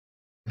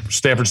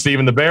Stanford Steve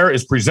and the Bear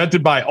is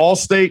presented by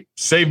Allstate.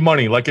 Save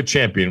money like a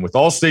champion with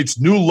Allstate's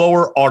new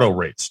lower auto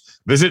rates.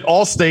 Visit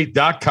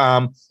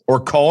allstate.com or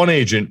call an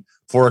agent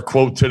for a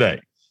quote today.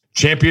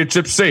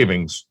 Championship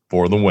savings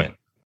for the win.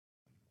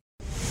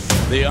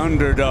 The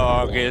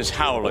underdog is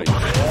howling.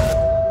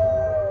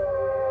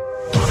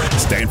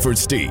 Stanford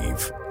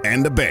Steve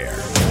and the Bear.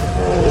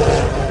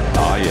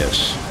 Ah,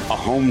 yes. A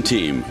home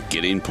team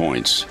getting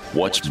points.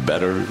 What's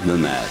better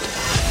than that?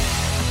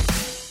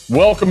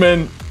 Welcome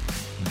in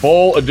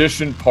Bowl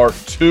Edition Part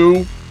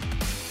 2.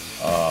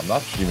 I'm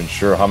not even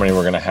sure how many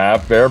we're going to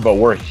have, Bear, but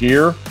we're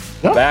here,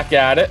 back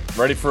at it,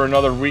 ready for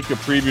another week of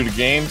preview to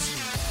games.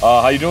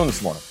 How you doing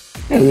this morning?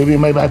 Yeah, maybe it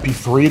might be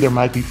 3, there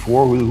might be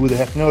 4. Who the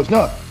heck knows?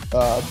 No,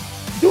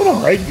 doing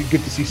all right.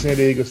 Good to see San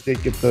Diego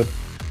State get the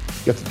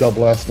dub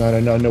last night. I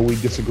know we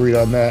disagreed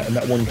on that, and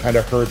that one kind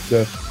of hurt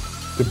the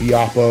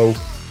Biapo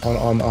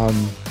on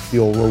the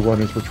old Road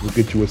Runners, which were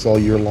good to us all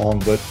year long,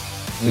 but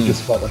it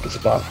just felt like a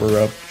spot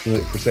for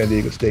San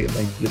Diego State, and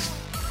they just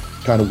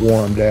kind of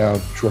wore them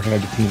down,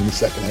 short-handed team in the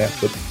second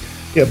half. But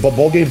yeah,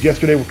 bowl games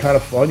yesterday were kind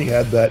of fun. You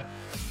had that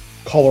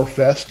color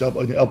fest up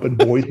in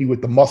Boise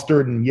with the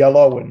mustard and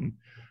yellow and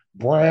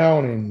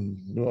brown,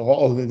 and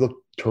they look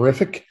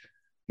terrific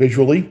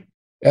visually.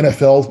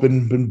 NFL's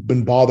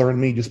been bothering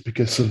me just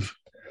because of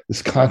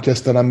this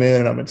contest that I'm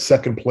in. I'm in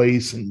second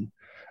place, and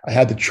I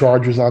had the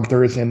Chargers on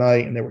Thursday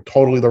night, and they were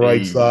totally the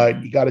right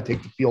side. You got to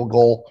take the field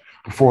goal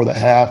before the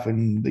half,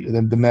 and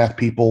the math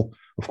people,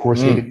 of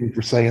course, hated me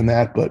for saying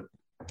that, but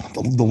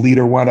the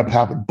leader wound up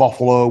having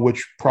Buffalo,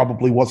 which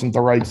probably wasn't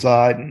the right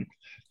side, and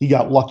he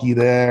got lucky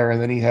there.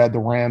 And then he had the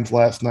Rams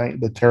last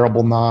night, the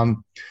terrible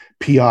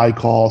non-PI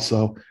call.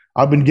 So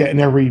I've been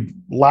getting every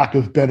lack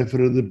of benefit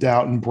of the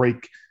doubt and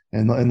break,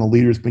 and the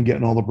leader's been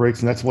getting all the breaks,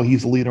 and that's why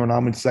he's the leader and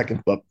I'm in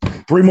second. But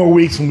 3 more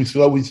weeks, and we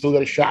still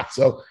got a shot,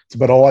 so it's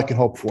about all I can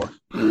hope for.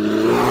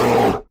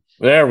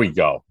 There we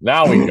go.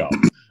 Now we go.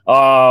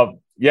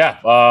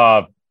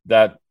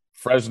 That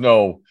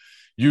Fresno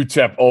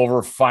UTEP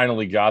over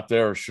finally got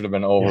there. It should have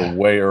been over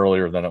way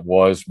earlier than it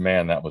was.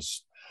 Man, that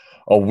was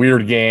a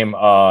weird game.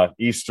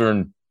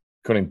 Eastern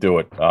couldn't do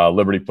it.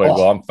 Liberty played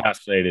well. I'm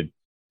fascinated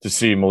to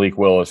see Malik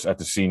Willis at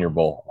the Senior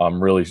Bowl.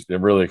 I'm really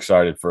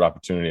excited for the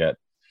opportunity that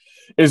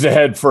is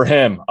ahead for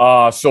him.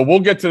 So we'll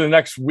get to the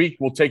next week.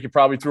 We'll take you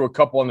probably through a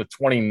couple on the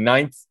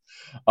 29th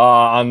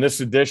on this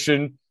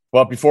edition.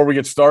 But before we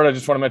get started, I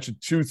just want to mention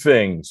 2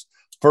 things.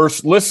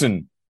 First,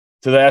 listen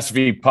to the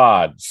SV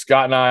Pod.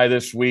 Scott and I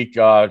this week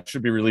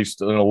should be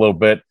released in a little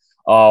bit.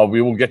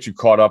 We will get you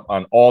caught up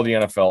on all the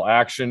NFL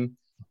action,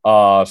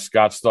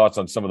 Scott's thoughts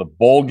on some of the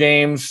bowl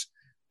games,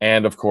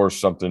 and, of course,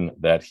 something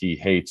that he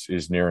hates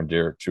is near and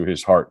dear to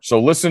his heart. So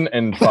listen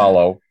and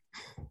follow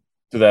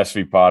to the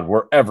SV Pod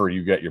wherever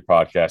you get your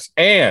podcasts.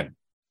 And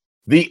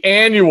the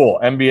annual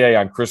NBA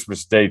on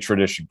Christmas Day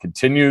tradition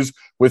continues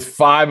with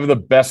 5 of the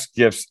best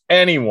gifts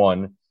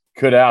anyone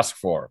could ask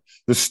for.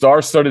 The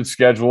star-studded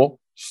schedule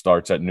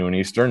starts at noon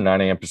Eastern, 9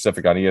 a.m.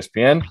 Pacific on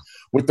ESPN,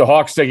 with the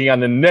Hawks taking on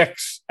the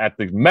Knicks at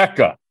the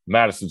Mecca,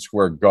 Madison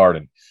Square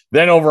Garden.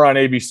 Then over on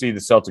ABC,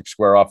 the Celtics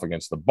square off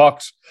against the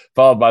Bucks,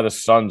 followed by the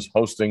Suns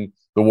hosting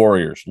the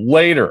Warriors.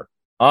 Later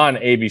on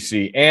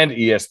ABC and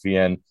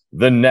ESPN,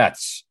 the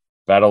Nets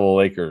battle the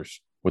Lakers,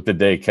 with the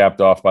day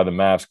capped off by the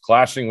Mavs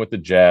clashing with the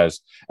Jazz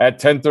at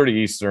 10:30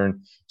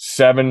 Eastern,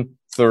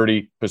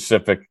 7:30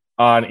 Pacific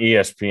on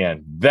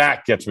ESPN.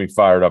 That gets me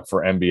fired up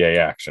for NBA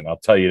action. I'll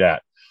tell you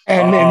that.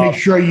 And make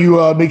sure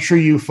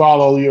you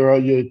follow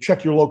you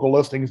check your local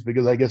listings,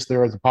 because I guess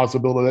there is a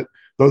possibility that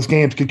those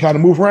games could kind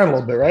of move around a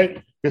little bit,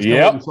 right?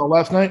 Yep. We saw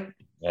last night.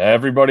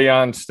 Everybody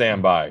on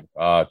standby.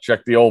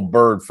 Check the old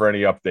bird for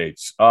any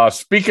updates.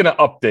 Speaking of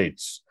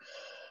updates,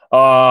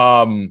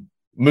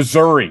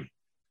 Missouri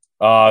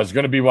is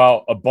going to be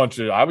a bunch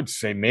of, I would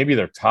say maybe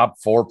their top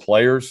 4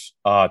 players,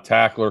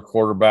 tackler,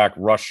 quarterback,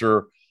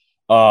 rusher.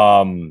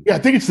 I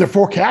think it's their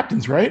 4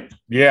 captains, right?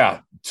 Yeah,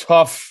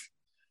 tough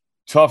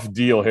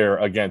deal here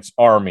against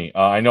Army.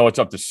 I know it's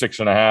up to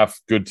 6.5.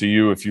 Good to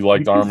you if you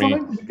liked Army.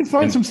 You can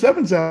find some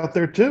 7s out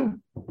there too.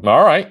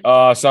 All right.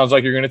 Sounds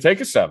like you're going to take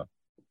a 7.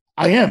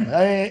 I am.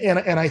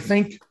 And I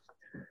think,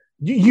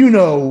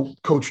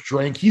 Coach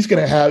Drink, he's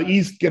going to have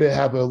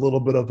a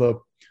little bit of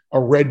a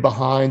red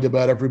behind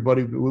about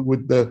everybody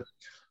with the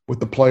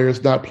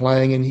players not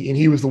playing. And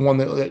he was the one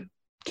that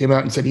came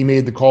out and said he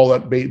made the call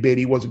that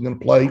Beatty wasn't going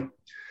to play.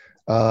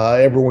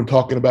 Everyone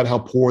talking about how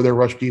poor their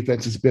rush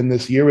defense has been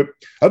this year. But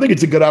I think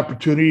it's a good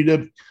opportunity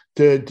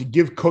to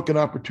give Cook an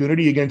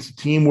opportunity against a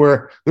team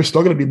where they're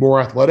still going to be more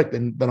athletic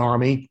than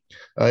Army.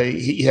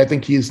 I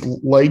think his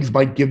legs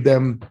might give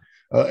them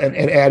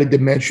an added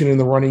dimension in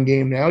the running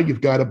game now.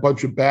 You've got a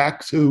bunch of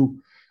backs who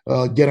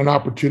get an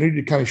opportunity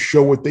to kind of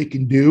show what they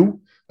can do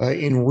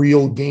in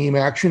real game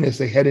action as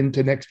they head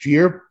into next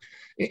year.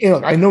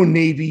 I know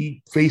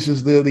Navy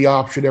faces the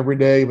option every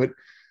day, but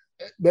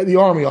the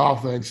Army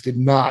offense did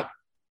not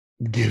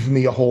give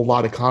me a whole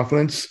lot of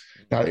confidence.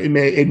 Now, it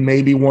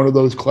may be one of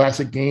those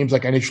classic games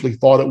like I initially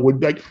thought it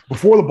would. Like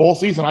before the bowl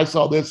season, I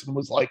saw this and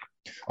was like,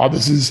 "Oh,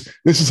 this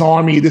is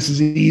Army. This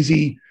is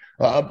easy."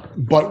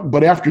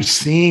 But after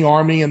seeing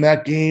Army in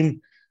that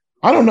game,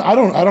 I don't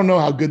know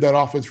how good that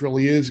offense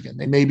really is. Again,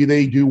 maybe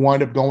they do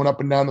wind up going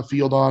up and down the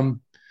field on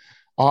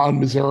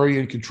Missouri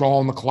and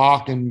controlling the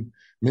clock, and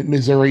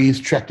Missouri is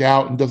checked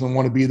out and doesn't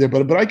want to be there.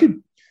 But I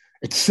could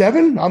at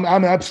 7. I'm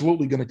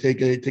absolutely going to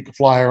take a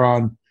flyer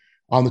on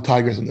the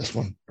Tigers in this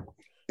one.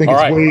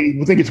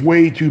 I think it's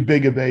way too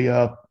big of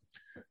a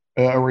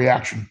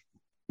reaction.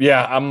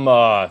 Yeah,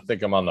 I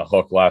think I'm on the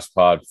hook last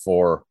pod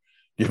for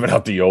giving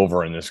out the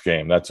over in this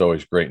game. That's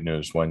always great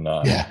news when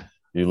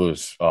you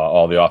lose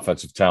all the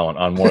offensive talent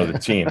on one of the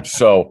teams.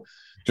 So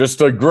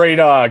just a great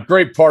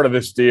part of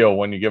this deal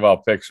when you give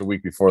out picks a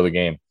week before the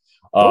game.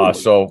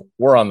 So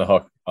we're on the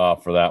hook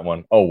for that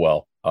one. Oh,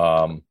 well,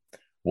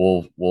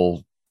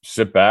 we'll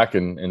sit back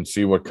and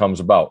see what comes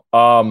about.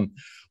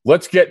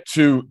 Let's get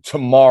to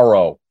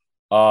tomorrow.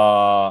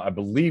 I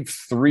believe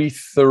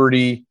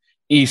 3:30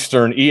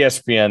 Eastern,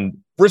 ESPN,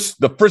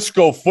 the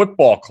Frisco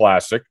Football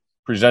Classic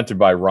presented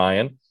by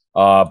Ryan.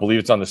 I believe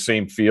it's on the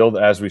same field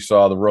as we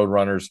saw the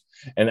Roadrunners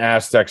and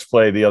Aztecs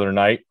play the other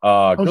night.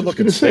 I was just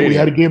going to say, we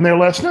had a game there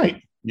last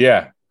night.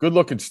 Yeah,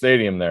 good-looking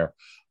stadium there.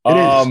 It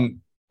is.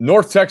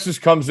 North Texas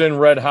comes in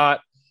red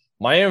hot.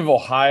 Miami of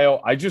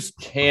Ohio, I just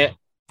can't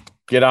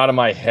get out of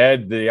my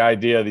head the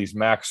idea of these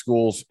MAC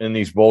schools in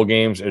these bowl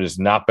games. It has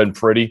not been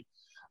pretty.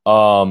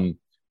 There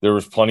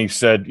was plenty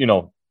said,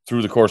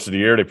 through the course of the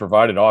year. They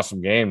provided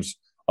awesome games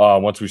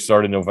once we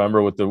started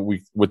November with the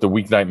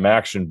weeknight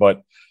action,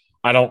 but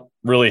I don't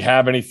really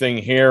have anything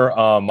here.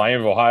 Miami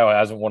of Ohio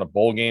hasn't won a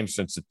bowl game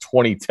since the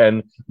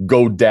 2010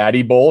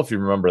 GoDaddy Bowl, if you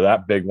remember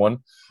that big one.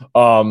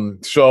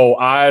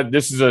 So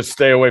this is a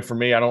stay away from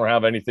me. I don't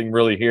have anything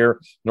really here.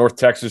 North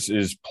Texas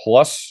is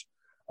plus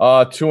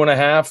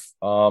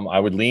 2.5. I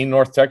would lean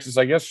North Texas,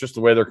 I guess, just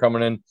the way they're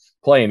coming in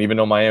playing, even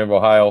though Miami of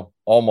Ohio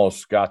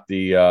almost got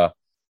the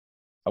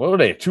what were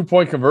they?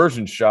 2-point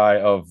conversion shy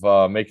of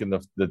making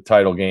the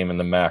title game in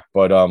the MAC.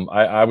 But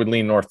I would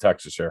lean North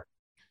Texas here.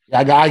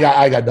 I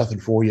got nothing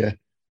for you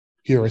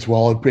here as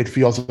well. It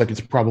feels like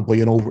it's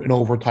probably an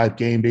over type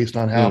game based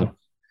on how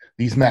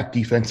these MAC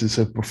defenses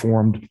have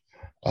performed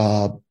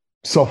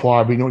so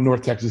far. We know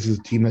North Texas is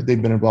a team that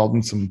they've been involved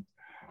in some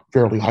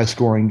fairly high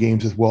scoring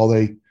games as well.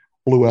 They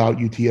blew out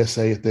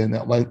UTSA at the end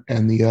of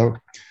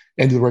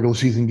the regular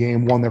season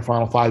game, won their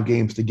final 5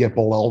 games to get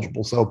bowl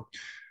eligible. So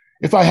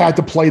if I had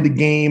to play the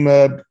game,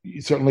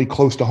 certainly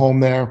close to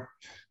home there,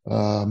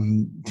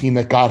 team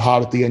that got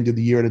hot at the end of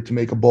the year to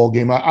make a bowl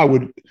game, I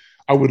would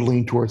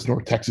lean towards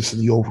North Texas in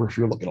the over if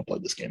you're looking to play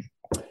this game.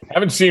 I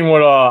haven't seen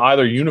what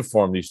either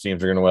uniform these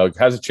teams are going to wear. It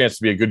has a chance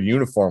to be a good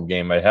uniform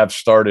game. I have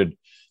started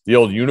the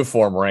old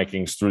uniform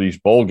rankings through these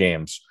bowl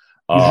games.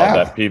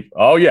 That people,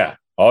 oh yeah,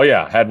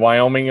 had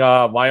Wyoming.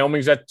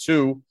 Wyoming's at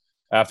 2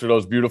 after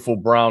those beautiful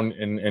brown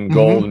and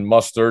gold and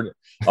mustard.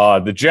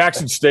 The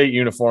Jackson State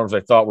uniforms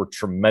I thought were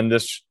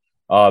tremendous.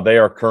 They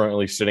are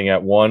currently sitting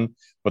at 1.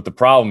 But the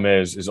problem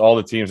is all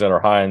the teams that are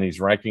high in these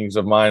rankings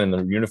of mine in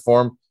the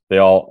uniform, they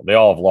all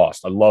have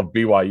lost. I love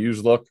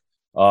BYU's look.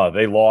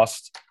 They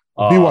lost.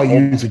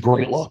 BYU is a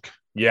great look.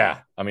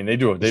 Yeah, I mean they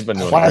do. They've been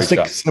doing classic,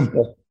 a great job.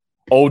 Simple.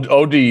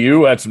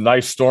 ODU had some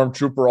nice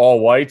stormtrooper all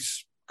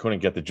whites. Couldn't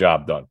get the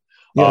job done.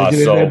 Yeah,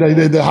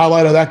 the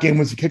highlight of that game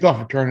was the kickoff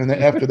return, and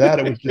then after that,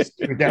 it was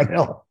just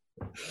downhill.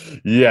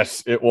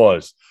 Yes, it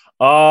was.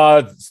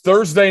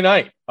 Thursday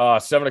night,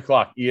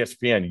 7:00,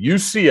 ESPN,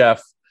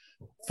 UCF,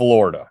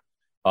 Florida.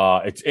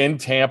 It's in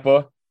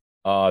Tampa.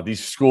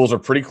 These schools are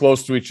pretty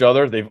close to each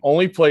other. They've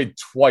only played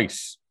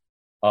twice.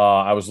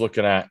 I was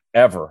looking at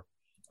ever.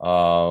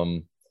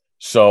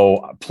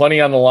 So plenty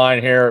on the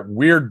line here.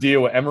 Weird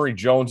deal. Emory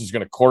Jones is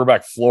going to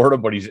quarterback Florida,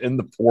 but he's in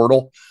the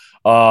portal.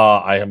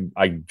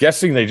 I'm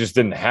guessing they just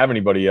didn't have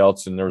anybody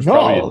else, and there was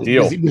probably a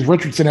deal. Because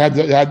Richardson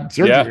had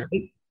surgery. Yeah.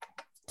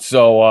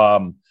 So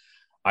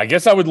I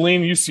guess I would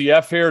lean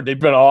UCF here. They've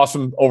been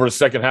awesome over the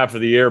second half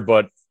of the year,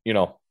 but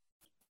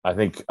I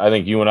think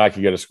you and I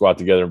could get a squad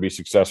together and be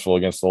successful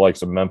against the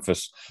likes of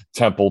Memphis,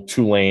 Temple,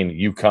 Tulane,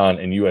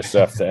 UConn, and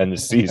USF to end the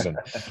season.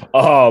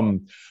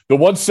 The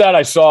one stat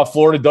I saw,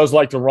 Florida does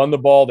like to run the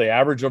ball. They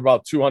average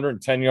about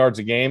 210 yards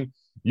a game.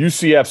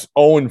 UCF's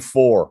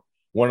 0-4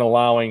 when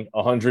allowing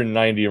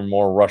 190 or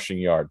more rushing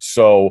yards.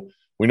 So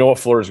we know what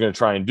Florida's going to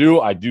try and do.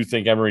 I do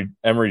think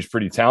Emory's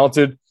pretty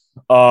talented.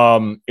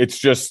 It's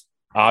just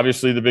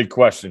obviously the big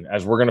question,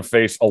 as we're going to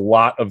face a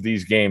lot of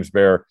these games,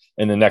 Bear,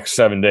 in the next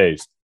 7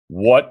 days.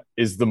 What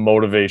is the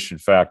motivation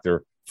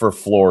factor for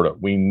Florida?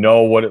 We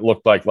know what it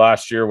looked like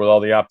last year with all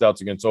the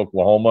opt-outs against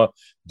Oklahoma.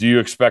 Do you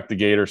expect the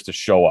Gators to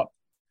show up?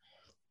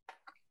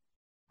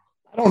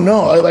 I don't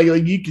know. Like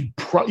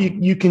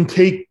you can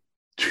take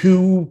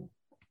 2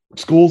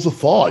 schools of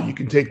thought. You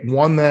can take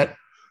one that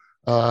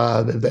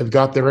they've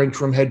got their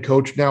interim head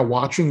coach now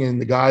watching,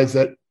 and the guys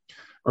that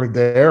are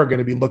there are going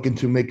to be looking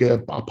to make a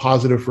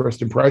positive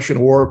first impression,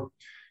 or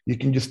you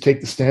can just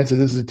take the stance that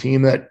this is a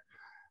team that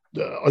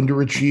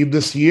underachieved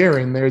this year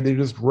and they're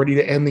just ready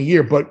to end the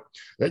year. But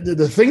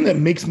the thing that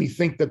makes me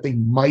think that they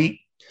might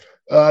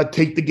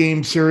take the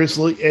game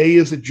seriously,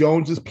 is that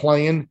Jones is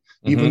playing.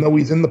 even though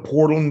he's in the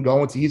portal and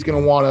going, so he's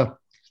going to want to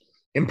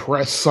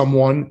impress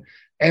someone.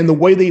 And the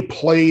way they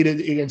played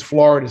against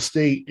Florida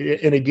State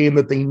in a game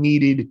that they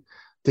needed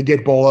to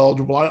get bowl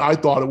eligible, I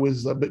thought it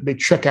was a big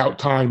checkout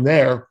time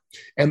there,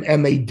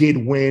 and they did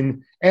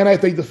win. And I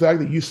think the fact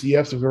that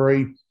UCF's a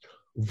very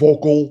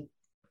vocal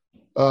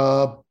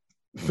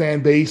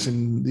fan base,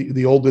 and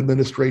the old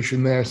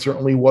administration there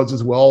certainly was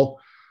as well.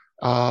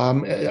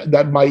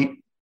 That might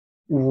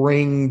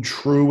ring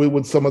true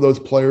with some of those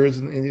players,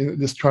 and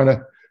just trying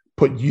to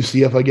put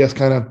UCF, I guess,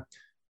 kind of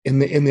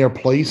in their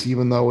place,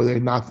 even though they're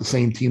not the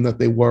same team that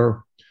they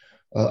were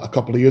a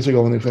couple of years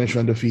ago when they finished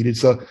undefeated.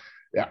 So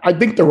I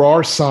think there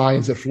are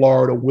signs that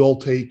Florida will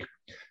take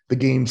the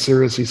game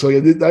seriously. So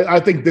I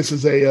think this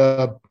is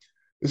a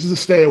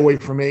stay away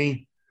for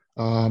me.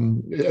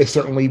 I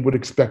certainly would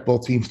expect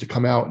both teams to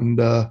come out and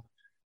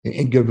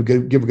give a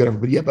good effort.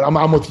 But yeah, but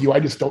I'm with you.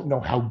 I just don't know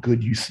how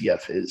good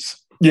UCF is.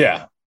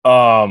 Yeah,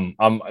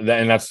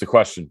 and that's the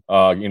question.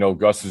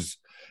 Gus is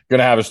going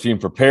to have his team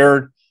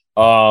prepared.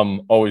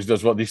 Always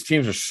does well. These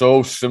teams are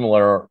so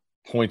similar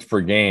points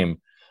per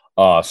game,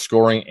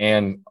 scoring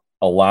and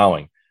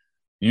allowing.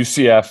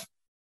 UCF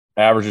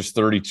averages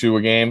 32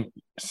 a game.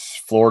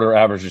 Florida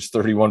averages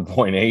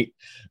 31.8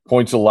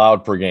 points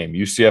allowed per game.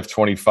 UCF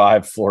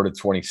 25, Florida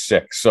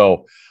 26.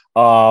 So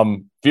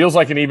feels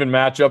like an even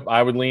matchup.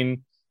 I would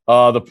lean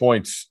the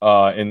points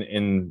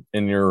in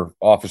your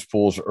office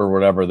pools or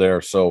whatever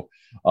there. So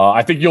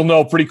I think you'll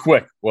know pretty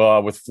quick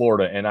with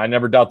Florida. And I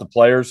never doubt the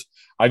players.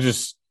 I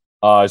just,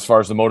 as far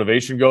as the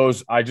motivation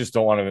goes, I just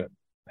don't want to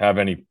have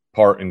any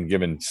part in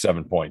giving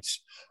 7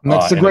 points. And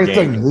that's the great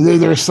thing.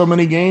 There's so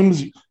many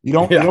games you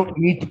don't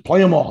need to play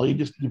them all.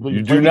 You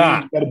do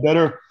not get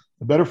a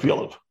better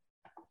feel of.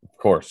 Of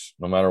course,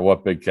 no matter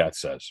what Big Cat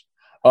says.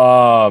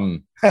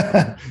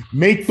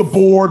 Make the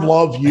board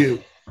love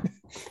you.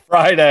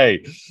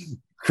 Friday,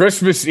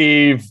 Christmas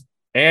Eve,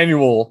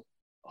 annual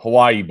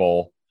Hawaii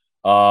Bowl.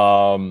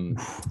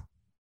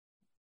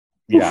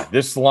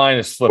 This line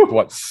has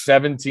slipped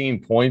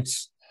 17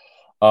 points.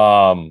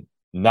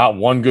 Not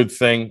one good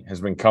thing has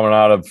been coming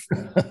out of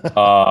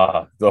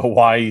the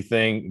Hawaii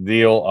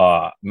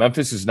deal.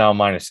 Memphis is now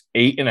minus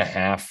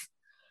 8.5,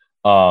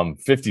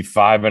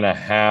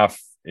 55.5.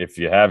 If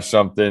you have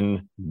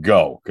something,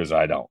 go, because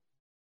I don't.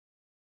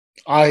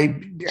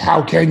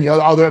 How can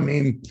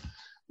you?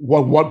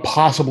 What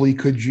possibly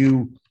could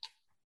you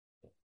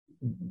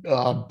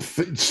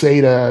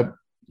say to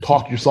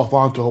talk yourself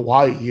onto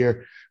Hawaii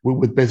here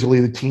with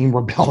basically the team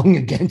rebelling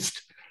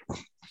against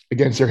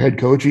their head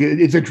coach?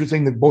 It's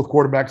interesting that both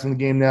quarterbacks in the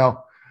game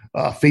now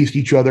faced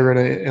each other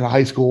in a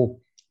high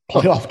school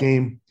playoff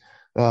game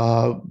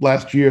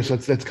last year. So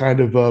that's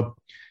kind of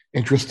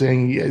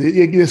interesting.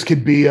 This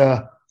could be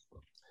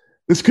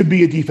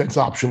a defense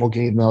optional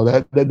game, though.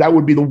 That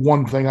would be the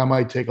one thing I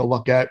might take a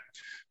look at,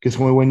 because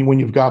when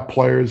you've got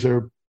players,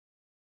 the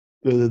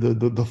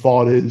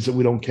thought is that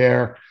we don't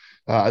care.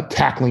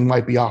 Tackling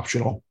might be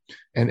optional.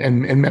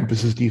 And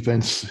Memphis's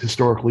defense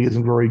historically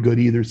isn't very good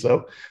either.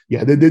 So,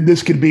 yeah,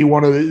 this could be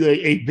one of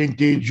a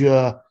vintage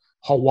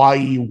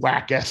Hawaii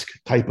whack-esque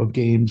type of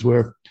games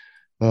where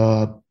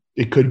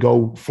it could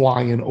go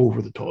flying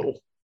over the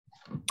total.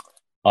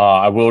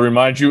 I will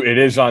remind you, it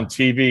is on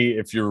TV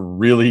if you're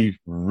really,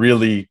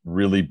 really,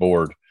 really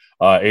bored.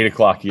 8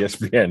 o'clock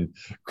ESPN,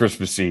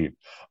 Christmas Eve.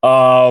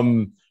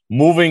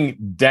 Moving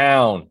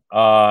down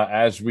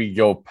as we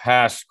go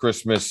past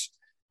Christmas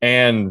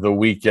and the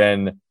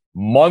weekend,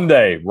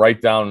 Monday,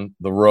 right down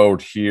the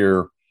road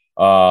here,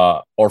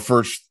 or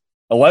first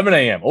 11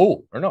 a.m.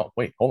 Oh, or no,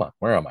 wait, hold on.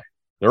 Where am I?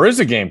 There is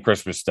a game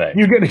Christmas Day.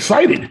 You're getting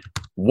excited.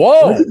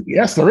 Whoa.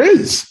 Yes, there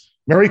is.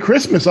 Merry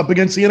Christmas up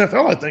against the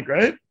NFL, I think,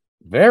 right?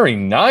 Very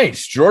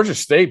nice. Georgia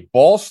State,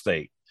 Ball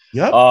State.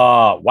 Yep.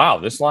 Wow,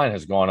 this line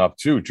has gone up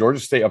too. Georgia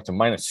State up to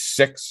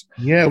 -6.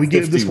 Yeah, we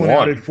gave this one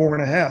out at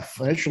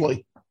 4.5,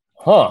 actually.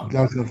 Huh.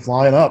 That was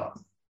flying up.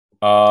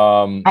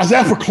 How's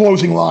that for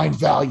closing line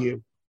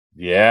value?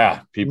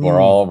 Yeah, people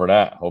are all over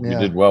that. Hope you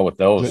did well with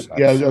those.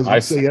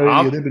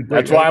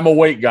 That's why I'm a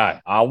wait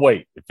guy. I'll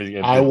wait.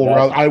 I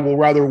will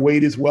rather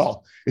wait as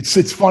well.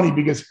 It's funny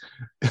because,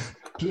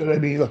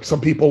 look, some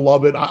people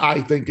love it.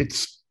 I think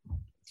it's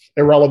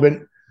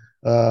irrelevant.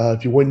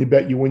 If you win, you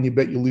bet. You win, you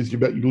bet. You lose, you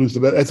bet. You lose the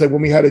bet. It's like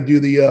when we had to do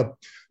the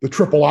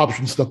triple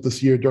option stuff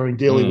this year during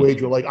Daily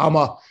Wager. Like I'm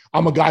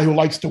a guy who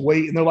likes to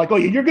wait, and they're like, "Oh,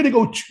 yeah, you're going to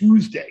go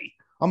Tuesday."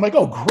 I'm like,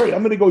 "Oh, great!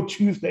 I'm going to go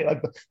Tuesday."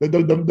 Like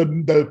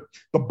the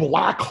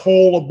black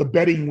hole of the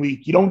betting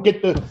week. You don't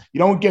get to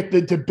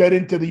bet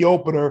into the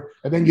opener,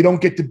 and then you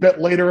don't get to bet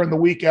later in the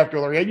week after.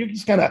 Like, you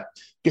just kind of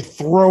get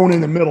thrown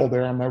in the middle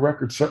there. And my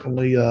record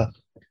certainly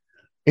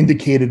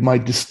indicated my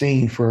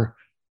disdain for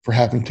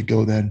having to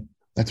go then.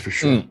 That's for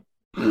sure.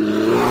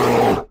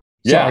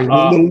 Yeah,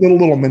 sorry,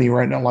 little mini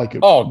right now, like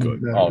it. All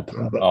good. All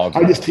good.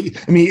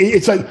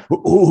 It's like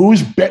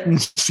who's betting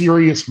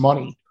serious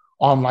money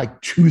on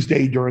like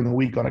Tuesday during the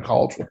week on a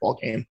college football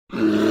game?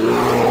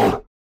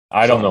 I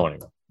don't know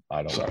anyone.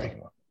 It's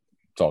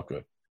all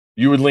good.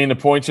 You would lean the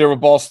points here with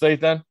Ball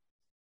State then?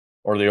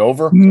 or the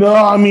over? No,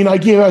 I mean, I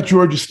gave out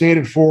Georgia State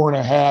at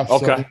 4.5.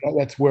 Okay. So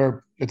that's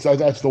where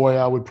that's the way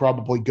I would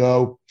probably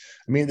go.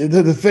 I mean,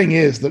 the thing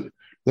is that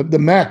the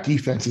MAC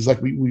defenses,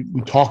 like we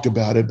talked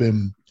about, have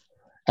been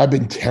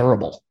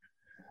terrible.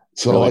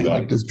 So Really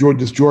like this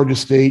Georgia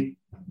State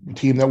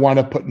team that wound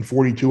up putting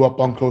 42 up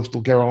on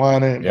Coastal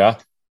Carolina and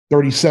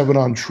 37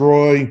 on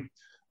Troy.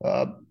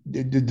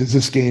 Does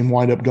this game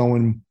wind up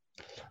going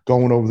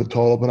over the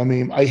total? But I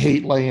mean, I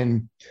hate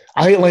laying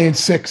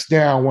 6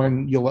 down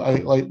when you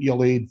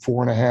laid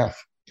 4.5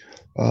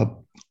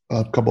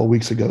 a couple of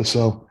weeks ago.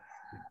 So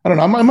I don't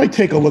know. I might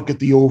take a look at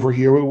the over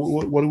here.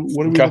 What are we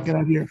looking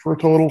at here for a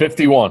total?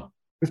 51.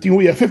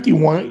 51. Yeah,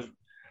 51.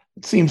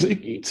 It seems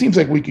like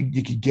you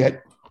could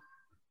get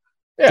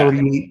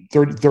 38,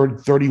 30,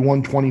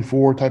 31,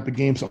 24 type of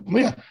game. So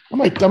yeah, I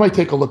might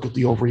take a look at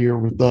the over here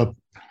with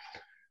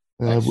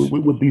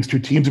these two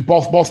teams.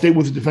 Ball State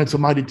was a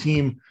defensive-minded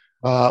team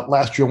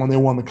last year when they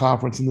won the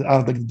conference, and I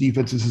don't think the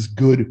defense is as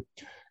good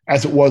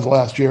as it was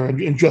last year.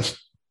 And just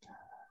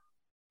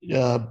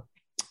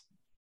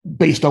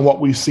based on what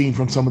we've seen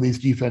from some of these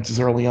defenses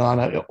early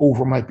on,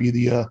 over might be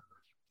the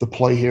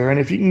play here. And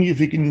if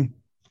you can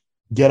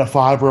get a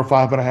 5 or a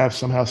 5.5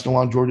 somehow still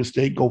on Georgia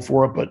State, go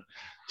for it. But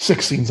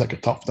 6 seems like a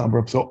tough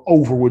number, so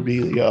over would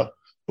be the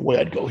way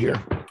I'd go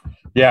here.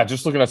 Yeah,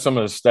 just looking at some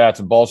of the stats,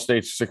 in Ball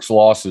State's 6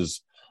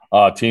 losses,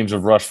 teams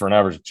have rushed for an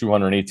average of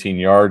 218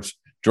 yards.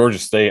 Georgia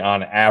State,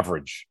 on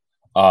average,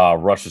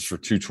 rushes for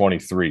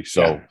 223.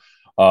 So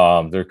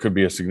there could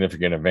be a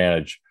significant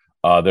advantage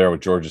there with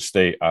Georgia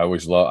State. I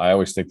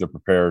always think they're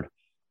prepared,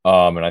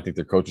 and I think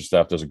their coaching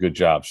staff does a good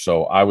job.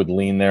 So I would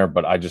lean there,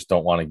 but I just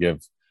don't want to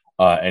give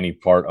any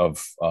part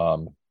of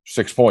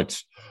 6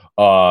 points.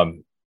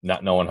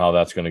 Not knowing how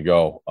that's going to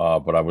go,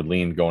 but I would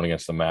lean going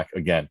against the MAC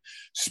again.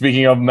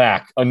 Speaking of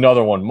MAC,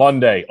 another one,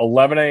 Monday,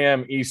 11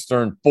 a.m.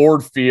 Eastern,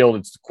 Ford Field.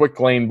 It's the Quick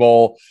Lane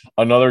Bowl.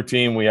 Another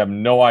team we have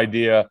no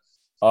idea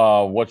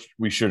what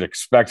we should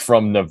expect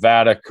from.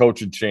 Nevada,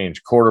 coach and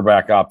change,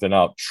 quarterback opting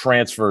out,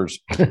 transfers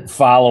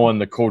following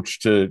the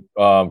coach to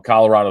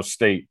Colorado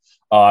State.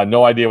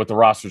 No idea what the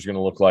roster is going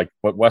to look like.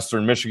 But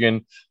Western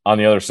Michigan on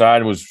the other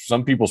side was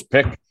some people's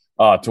pick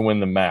to win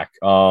the MAC.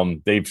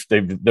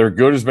 Their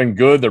good has been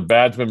good. Their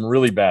bad's been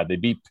really bad. They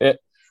beat Pitt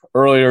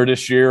earlier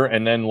this year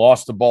and then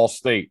lost to Ball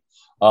State.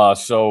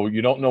 So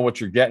you don't know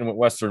what you're getting with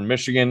Western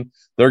Michigan.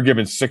 They're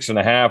giving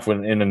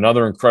 6.5 in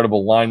another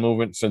incredible line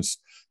movement since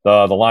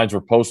the lines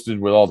were posted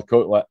with all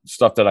the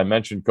stuff that I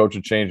mentioned, coach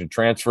and change and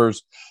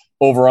transfers.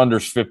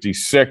 Over-under's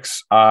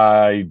 56.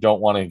 I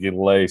don't want to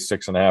lay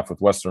 6.5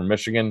 with Western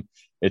Michigan.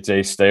 It's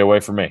a stay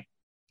away from me.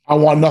 I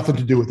want nothing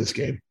to do with this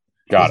game.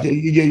 Got it.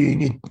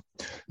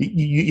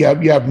 You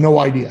have no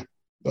idea.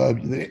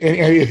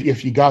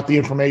 If you got the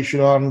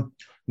information on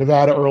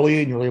Nevada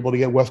early and you're able to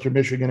get Western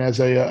Michigan as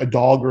a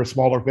dog or a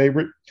smaller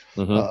favorite,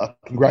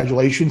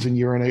 congratulations, and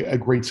you're in a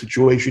great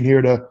situation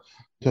here to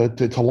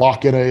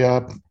lock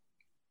in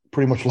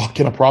pretty much lock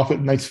in a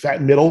profit, nice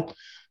fat middle,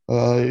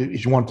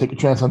 if you want to take a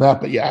chance on that.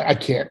 But yeah, I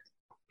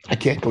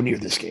can't go near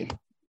this game.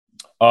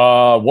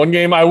 One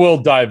game I will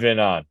dive in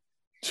on.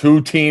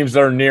 2 teams that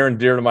are near and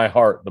dear to my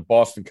heart: the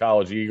Boston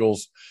College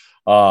Eagles,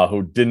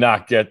 who did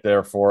not get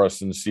there for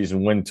us in the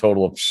season, win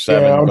total of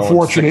 7. Yeah,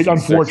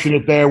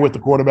 unfortunate there with the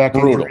quarterback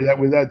injury.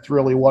 That's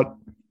really what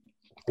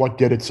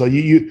did it. So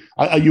you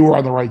were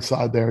on the right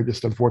side there.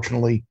 Just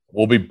unfortunately,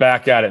 we'll be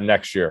back at it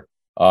next year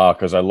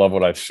because I love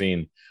what I've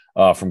seen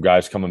from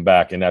guys coming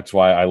back, and that's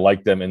why I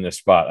like them in this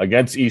spot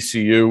against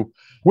ECU.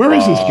 Where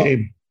is this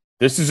game?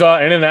 This is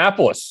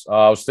Indianapolis.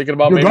 I was thinking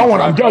about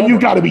you've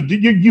got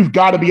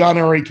to be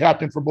honorary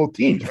captain for both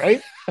teams,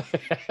 right?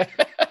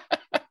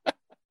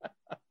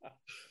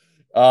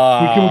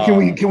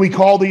 Can we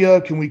call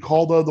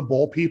the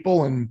bowl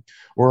people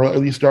or at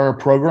least our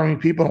programming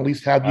people, and at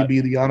least have you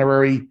be the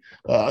honorary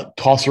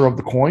tosser of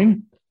the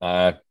coin?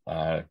 I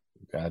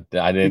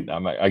didn't.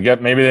 I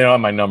get maybe they don't have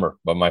my number,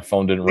 but my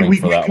phone didn't ring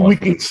for that one. We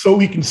can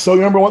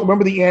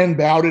remember the Ann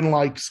Bowden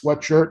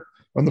sweatshirt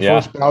on the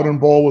first Bowden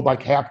Bowl with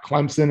half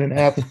Clemson and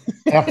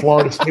half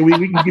Florida State. We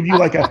can give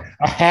you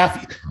a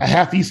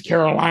half East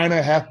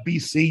Carolina, half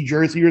BC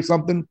jersey or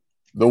something.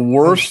 The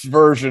worst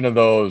version of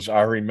those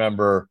I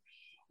remember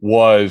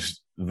was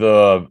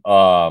the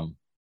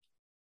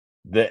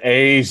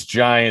A's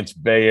Giants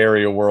Bay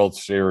Area World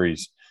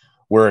Series,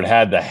 where it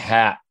had the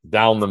hat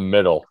down the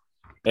middle,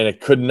 and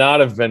it could not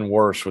have been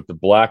worse with the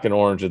black and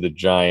orange of the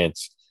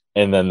Giants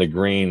and then the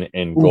green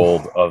and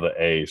gold of the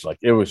A's.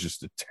 It was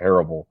just a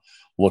terrible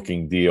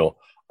looking deal.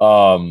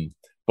 I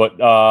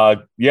like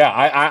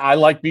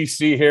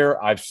BC here.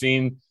 I've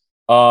seen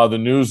the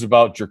news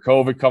about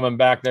Jurkovec coming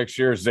back next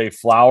year. Zay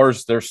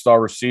Flowers, their star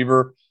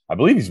receiver, I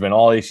believe he's been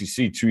all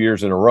ACC 2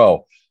 years in a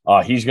row.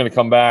 He's going to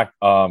come back.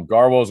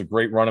 Garwo is a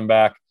great running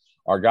back.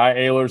 Our guy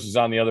Ehlers is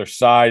on the other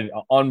side.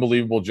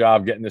 Unbelievable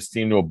job getting this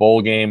team to a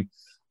bowl game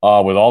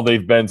with all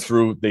they've been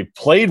through. They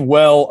played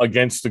well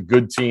against the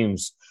good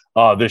teams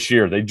this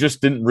year. They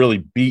just didn't really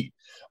beat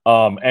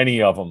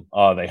any of them.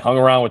 They hung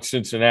around with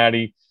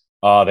Cincinnati.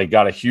 They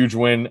got a huge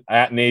win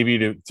at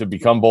Navy to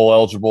become bowl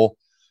eligible.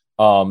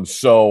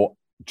 So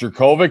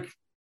Jurkovec,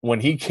 when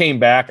he came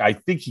back, I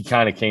think he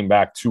kind of came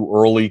back too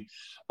early,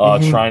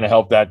 trying to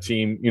help that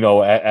team,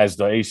 as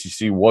the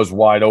ACC was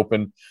wide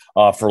open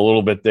for a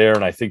little bit there.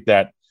 And I think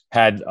that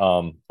had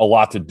a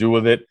lot to do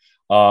with it.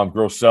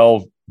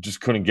 Grosel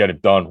just couldn't get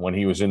it done when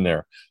he was in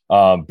there.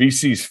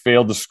 BC's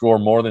failed to score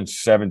more than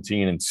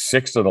 17 in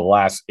 6 of the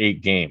last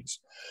 8 games.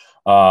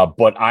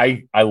 But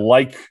I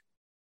like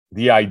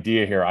the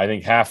idea here. I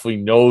think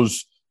Hafley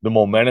knows the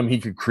momentum he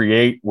could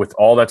create with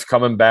all that's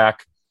coming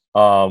back.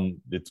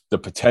 It's the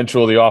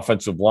potential of the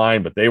offensive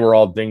line, but they were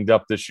all dinged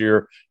up this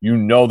year. They're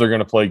going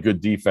to play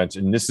good defense.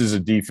 And this is a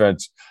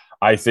defense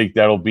I think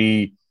that'll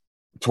be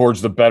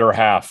towards the better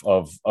half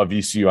of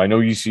ECU. I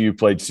know ECU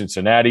played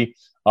Cincinnati,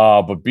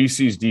 but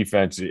BC's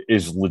defense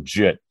is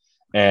legit.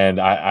 And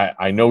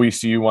I know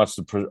ECU wants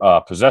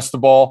to possess the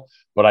ball,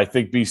 but I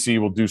think BC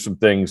will do some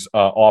things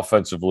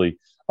offensively,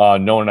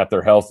 knowing that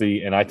they're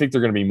healthy. And I think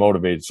they're going to be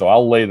motivated. So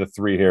I'll lay the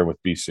 3 here with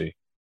BC.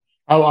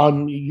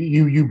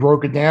 You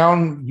broke it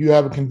down. You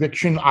have a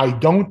conviction. I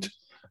don't,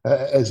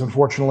 as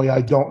unfortunately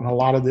I don't in a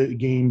lot of the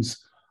games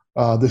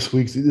this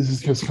week. This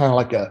is just kind of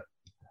like a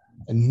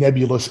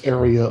nebulous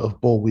area of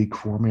bowl week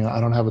for me.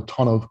 I don't have a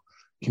ton of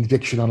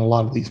conviction on a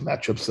lot of these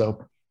matchups.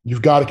 So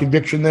you've got a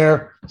conviction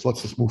there. So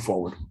let's just move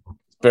forward.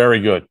 Very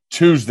good.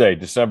 Tuesday,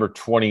 December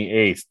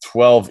 28th,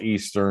 12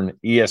 Eastern,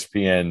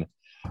 ESPN,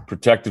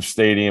 Protective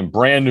Stadium,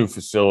 brand new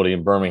facility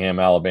in Birmingham,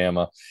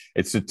 Alabama.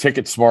 It's the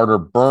Ticket Smarter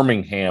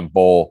Birmingham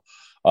Bowl.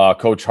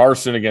 Coach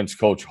Harsin against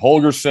Coach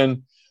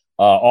Holgorsen.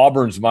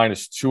 Auburn's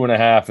minus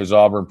 2.5 as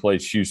Auburn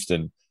plays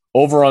Houston.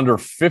 Over under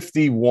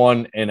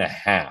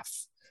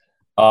 51.5.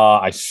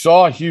 I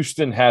saw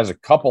Houston has a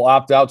couple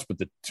opt-outs, but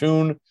the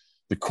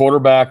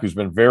quarterback, who's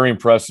been very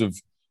impressive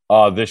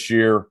this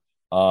year,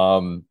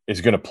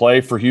 is going to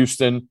play for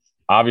Houston.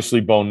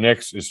 Obviously, Bo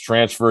Nix is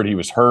transferred. He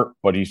was hurt,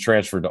 but he's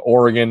transferred to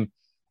Oregon.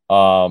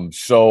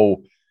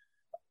 So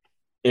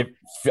if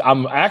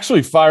I'm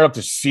actually fired up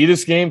to see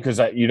this game, because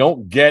you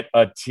don't get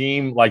a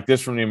team like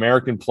this from the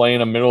American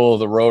playing a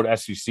middle-of-the-road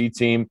SEC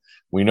team.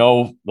 We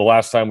know the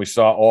last time we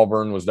saw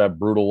Auburn was that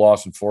brutal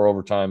loss in 4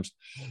 overtimes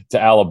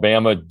to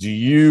Alabama. Do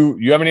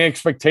you have any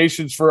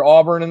expectations for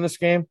Auburn in this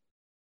game?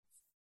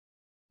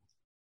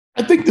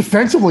 I think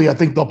defensively, I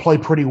think they'll play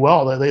pretty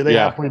well.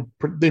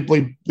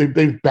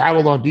 They've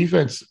battled on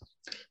defense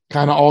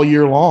kind of all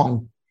year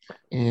long,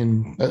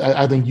 and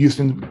I think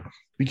Houston.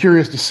 Be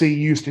curious to see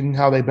Houston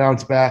how they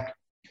bounce back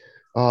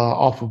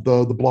off of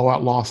the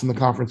blowout loss in the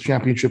conference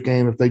championship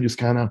game. If they just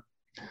kind of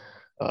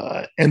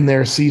end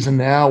their season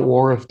now,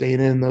 or if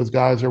Dana and those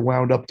guys are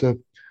wound up to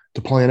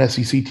play an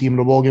SEC team in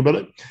a bowl game.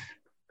 But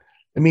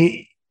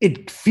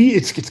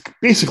it's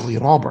basically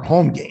an Auburn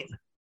home game.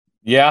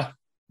 Yeah,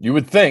 you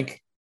would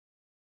think.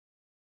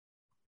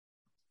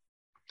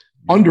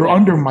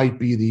 Under might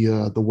be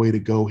the way to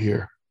go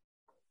here.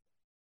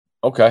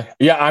 Okay.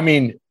 Yeah,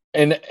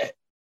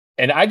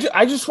 and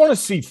I just want to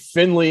see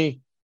Finley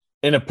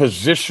in a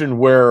position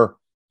where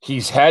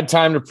he's had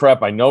time to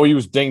prep. I know he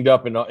was dinged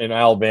up in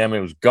Alabama.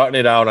 He was gutting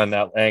it out on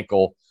that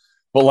ankle.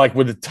 But, like,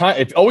 with the time,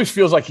 it always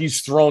feels like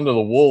he's thrown to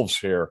the wolves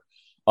here.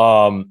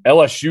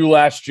 LSU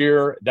last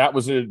year, that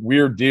was a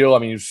weird deal.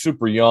 He was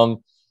super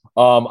young.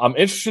 I'm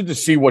interested to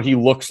see what he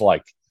looks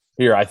like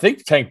here. I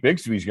think Tank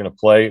Bigsby's going to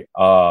play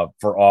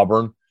for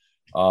Auburn.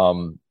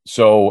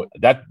 So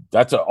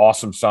that's an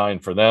awesome sign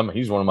for them.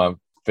 He's one of my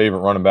favorite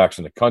running backs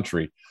in the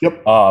country.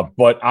 Yep.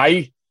 But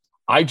I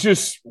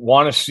just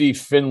want to see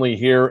Finley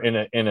here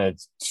in a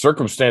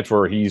circumstance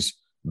where he's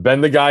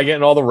been the guy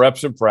getting all the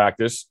reps in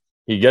practice.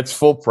 He gets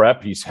full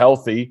prep. He's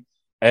healthy,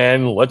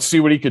 and let's see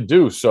what he could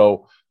do.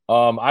 So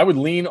I would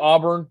lean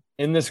Auburn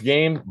in this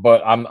game,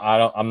 but I'm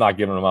not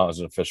giving him out as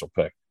an official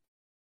pick.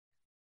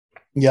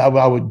 Yeah,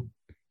 I would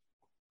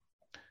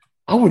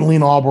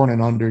lean Auburn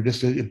and under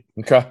just because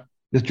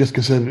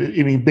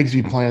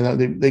Bigsby playing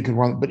that they can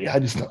run, but I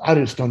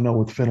just don't know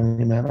with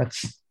Finley, man.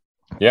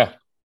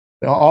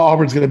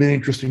 Auburn's going to be an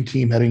interesting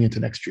team heading into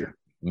next year.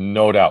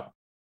 No doubt.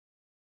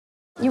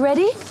 You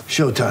ready?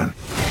 Showtime.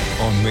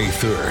 On May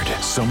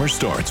 3rd, summer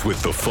starts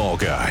with The Fall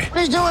Guy.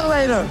 Let's do it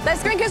later.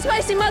 Let's drink a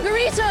spicy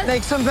margarita.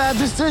 Make some bad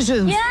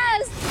decisions.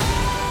 Yes.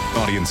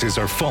 Audiences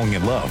are falling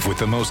in love with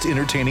the most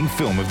entertaining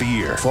film of the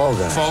year. Fall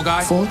Guy. Fall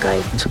Guy? Fall Guy.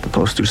 That's what the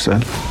poster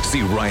said.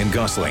 See Ryan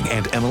Gosling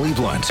and Emily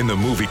Blunt in the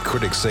movie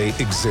critics say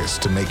exists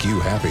to make you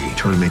happy.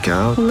 Trying to make it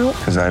out? Nope.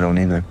 Because I don't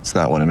either. It's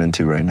not what I'm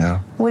into right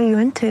now. What are you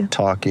into?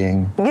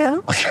 Talking.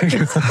 Yeah.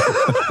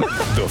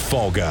 The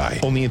Fall Guy.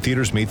 Only in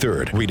theaters May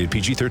 3rd. Rated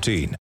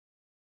PG-13.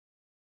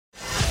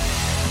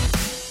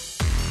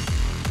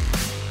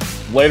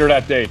 Later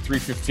that day,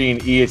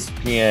 3:15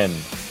 ESPN.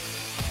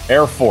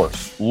 Air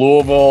Force,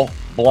 Louisville.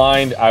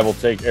 Blind, I will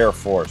take Air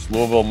Force.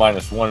 Louisville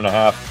minus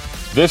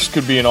 1.5. This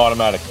could be an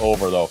automatic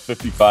over, though,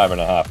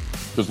 55.5.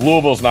 Because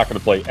Louisville's not going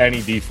to play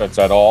any defense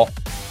at all.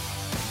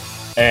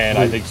 And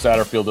I think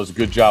Satterfield does a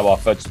good job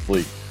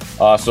offensively.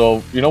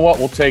 So, you know what?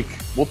 We'll take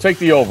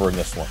the over in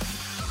this one.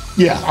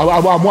 Yeah,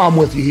 I'm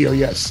with you here,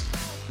 yes.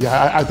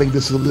 Yeah, I think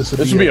this will be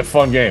a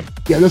fun game.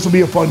 Yeah, this will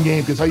be a fun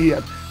game because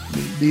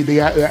the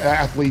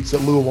athletes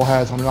that Louisville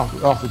has on the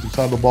offensive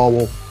side of the ball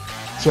will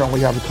certainly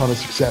have a ton of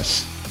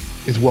success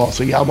as well.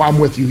 So yeah, I'm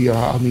with you here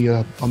on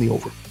the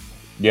over.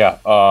 Yeah,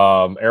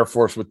 Air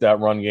Force with that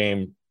run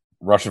game,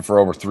 rushing for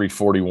over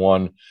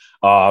 341.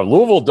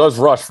 Louisville does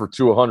rush for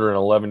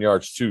 211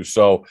 yards too.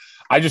 So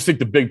I just think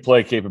the big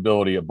play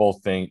capability of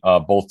both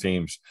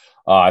teams.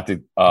 I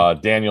think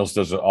Daniels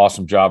does an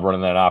awesome job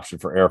running that option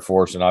for Air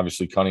Force, and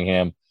obviously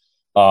Cunningham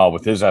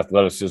with his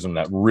athleticism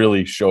that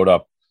really showed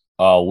up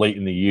late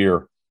in the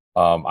year.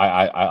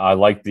 I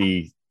like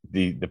the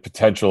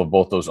potential of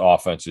both those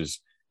offenses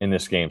in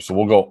this game. So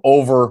we'll go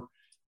over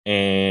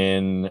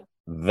in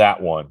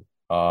that one.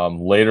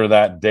 Later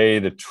that day,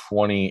 the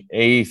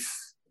 28th,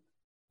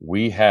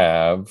 we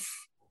have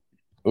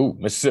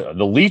the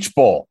Leach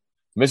Bowl,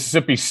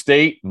 Mississippi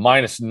State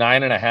minus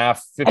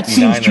 9.5. That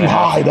seems too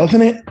high,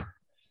 doesn't it?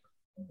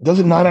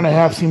 Doesn't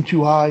 9.5 seem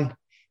too high?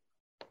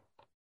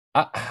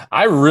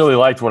 I really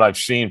liked what I've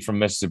seen from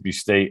Mississippi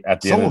State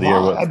at the end of the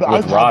year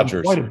with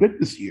Rodgers. Quite a bit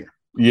this year.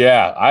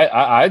 Yeah,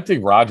 I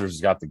think Rodgers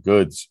has got the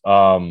goods.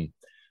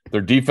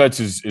 Their defense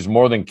is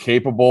more than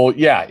capable.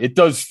 Yeah, it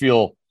does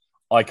feel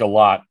like a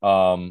lot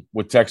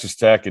with Texas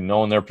Tech and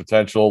knowing their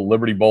potential.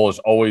 Liberty Bowl is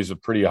always a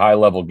pretty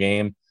high-level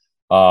game.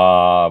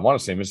 I want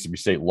to say Mississippi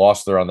State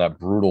lost there on that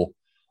brutal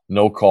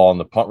no call on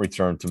the punt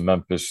return to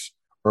Memphis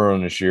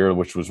early this year,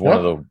 which was one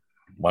of the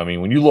 – I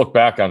mean, when you look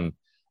back on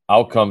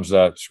outcomes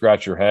that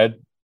scratch your head,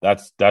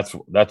 that's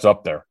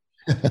up there.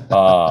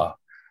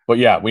 But,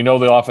 yeah, we know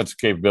the offensive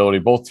capability.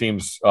 Both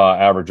teams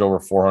average over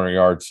 400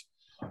 yards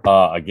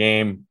a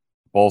game.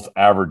 Both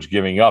average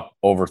giving up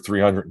over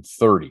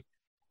 330.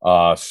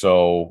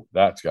 So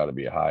that's got to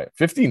be a high.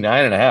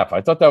 59.5.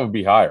 I thought that would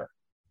be higher.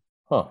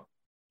 Huh.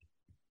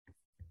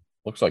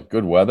 Looks like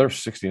good weather,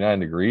 69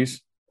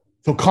 degrees.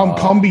 So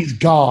Cumby's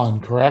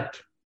gone,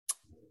 correct?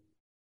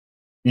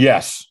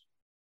 Yes.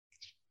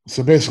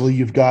 So basically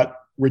you've got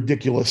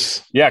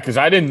ridiculous. Yeah, because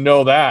I didn't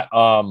know that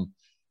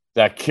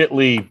that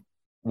Kitley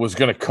was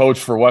going to coach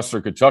for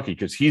Western Kentucky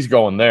because he's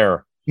going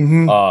there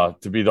to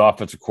be the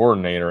offensive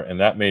coordinator, and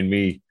that made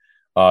me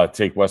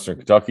take Western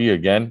Kentucky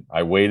again.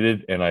 I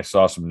waited and I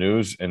saw some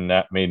news, and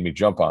that made me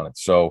jump on it.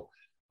 So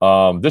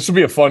this will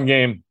be a fun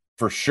game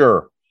for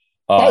sure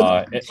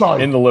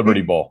in the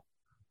Liberty Bowl.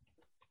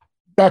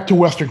 Back to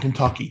Western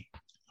Kentucky.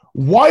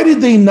 Why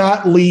did they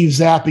not leave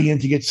Zappe in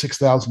to get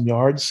 6,000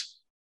 yards?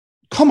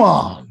 Come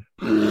on.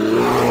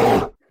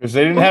 Because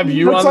they didn't have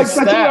you on the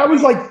staff. That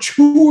was like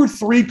 2 or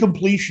 3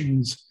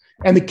 completions,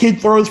 and the kid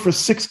throws for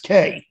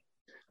 6K.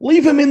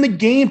 Leave him in the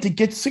game to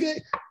get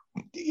 6.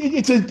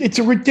 It's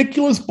a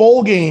ridiculous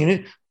bowl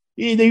game.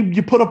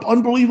 You put up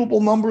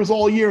unbelievable numbers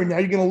all year, and now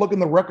you're going to look in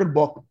the record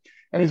book,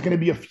 and it's going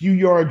to be a few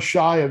yards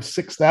shy of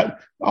 6.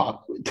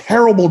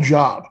 Terrible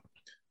job.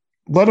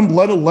 Let him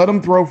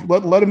throw.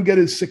 Let him get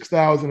his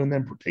 6,000, and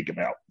then take him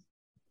out.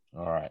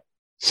 All right.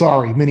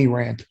 Sorry, mini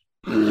rant.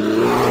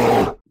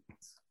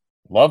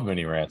 Love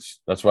mini rants.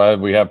 That's why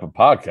we have a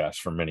podcast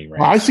for mini rants.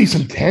 Well, I see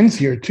some 10s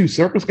here too.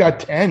 Circus got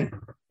 10.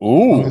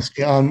 Ooh,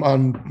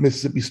 on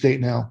Mississippi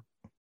State now.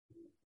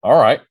 All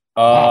right.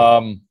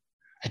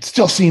 It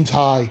still seems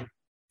high.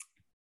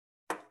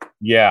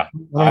 Yeah.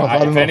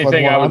 If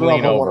anything, I would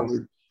lean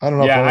over. I don't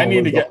know. Yeah,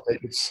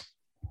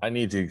 I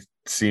need to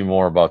see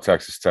more about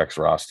Texas Tech's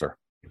roster.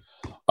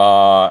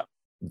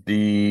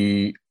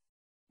 The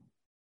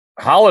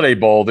Holiday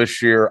Bowl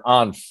this year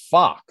on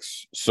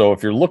Fox. So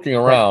if you're looking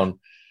around,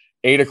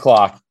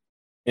 8:00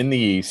 in the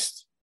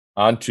East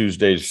on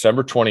Tuesday,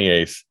 December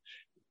 28th.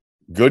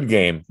 Good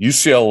game.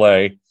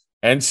 UCLA,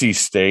 NC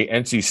State.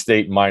 NC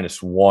State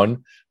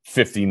 -1,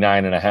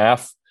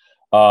 59.5.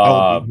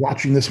 I'll be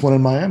watching this one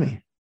in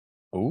Miami.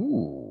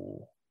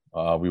 Ooh.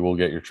 We will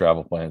get your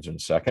travel plans in a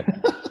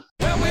second.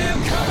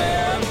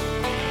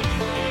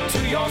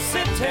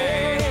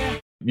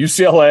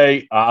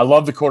 UCLA, I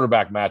love the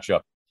quarterback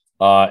matchup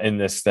in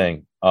this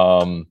thing.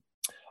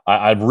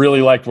 I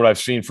really liked what I've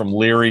seen from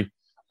Leary,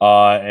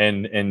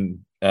 and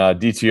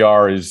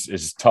DTR is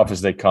as tough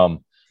as they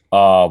come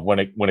when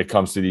it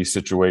comes to these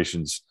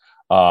situations.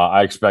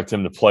 I expect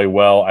him to play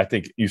well. I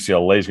think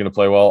UCLA is going to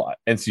play well.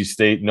 NC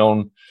State,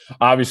 known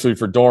obviously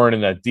for Doran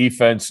in that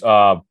defense,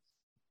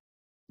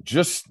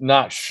 just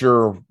not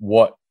sure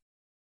what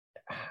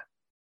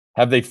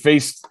have they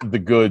faced the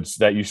goods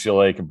that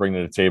UCLA can bring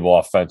to the table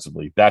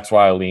offensively. That's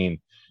why I lean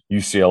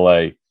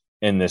UCLA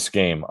in this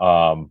game.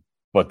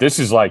 But this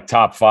is like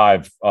top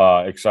 5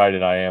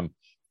 excited I am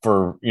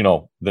for,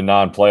 the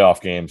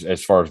non-playoff games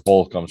as far as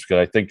bowl comes,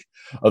 because I think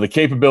of the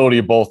capability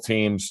of both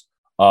teams.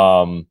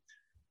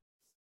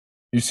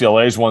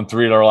 UCLA's won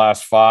 3 of their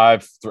last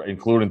 5,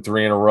 including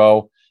 3 in a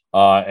row.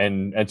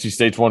 And NC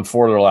State's won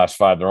 4 of their last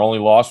 5. Their only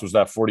loss was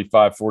that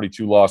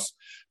 45-42 loss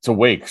to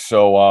Wake.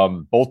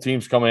 So both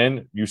teams come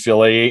in,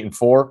 UCLA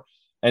 8-4,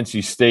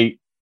 NC State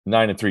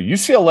 9-3.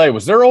 UCLA,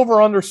 was there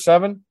over under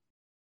 7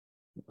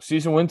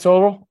 season win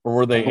total, or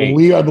were they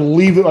 8? I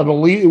believe it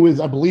was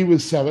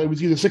 7. It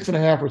was either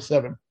 6.5 or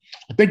 7.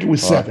 I think it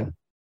was 7.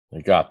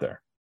 They got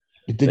there.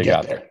 It did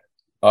get there.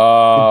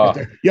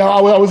 Yeah,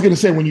 I was going to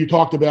say, when you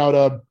talked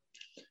about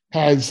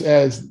has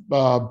as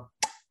the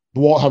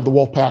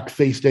Wolfpack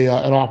faced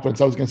an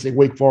offense. I was going to say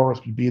Wake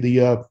Forest would be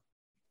the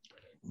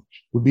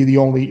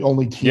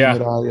only team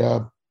that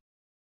I.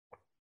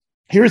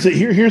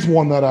 Here's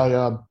one that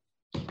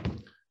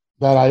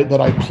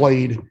I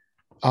played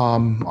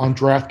on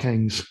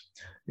DraftKings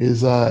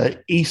is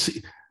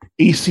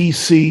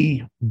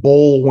ACC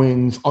bowl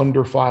wins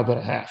under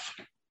 5.5.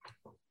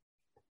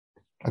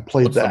 I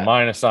played What's that. the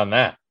minus on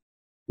that?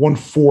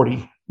 140,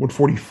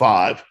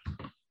 145.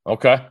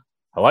 Okay.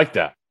 I like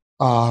that.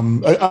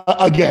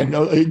 Again,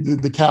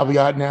 the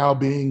caveat now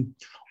being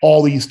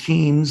all these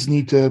games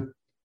need to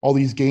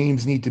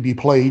be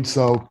played.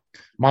 So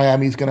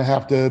Miami's going to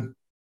have to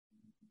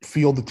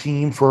field the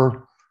team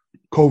for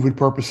COVID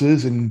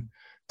purposes, and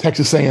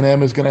Texas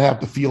A&M is going to have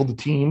to field the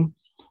team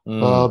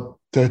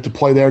to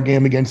play their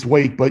game against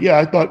Wake. But yeah,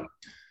 I thought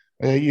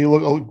you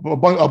look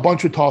a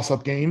bunch of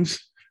toss-up games,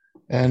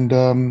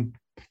 and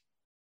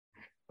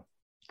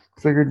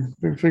figured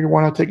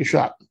why not take a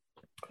shot.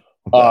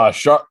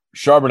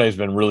 Charbonnet's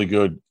been really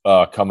good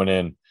coming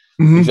in.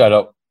 Mm-hmm. He's had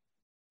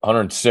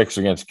 106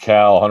 against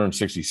Cal,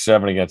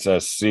 167 against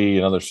SC,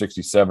 another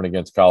 67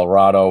 against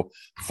Colorado,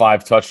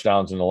 5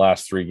 touchdowns in the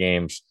last 3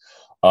 games.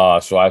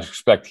 So I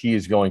expect he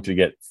is going to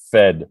get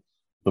fed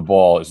the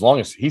ball as long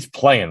as he's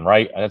playing,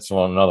 right? That's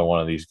another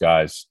one of these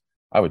guys.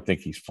 I would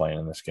think he's playing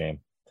in this game.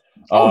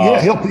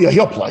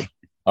 He'll play.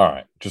 All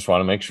right. Just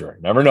want to make sure.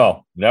 Never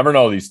know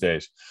these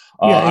days.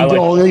 And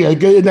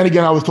then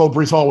again, I was told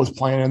Breece Hall was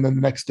playing, and then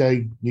the next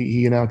day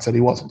he announced that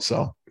he wasn't.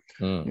 So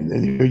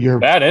you're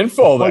bad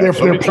info there.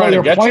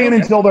 They're playing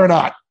until they're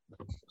not.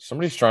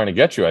 Somebody's trying to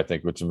get you, I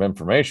think, with some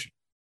information.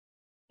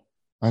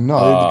 I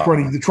know.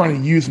 They're trying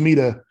to use me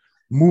to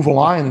move a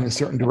line in a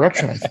certain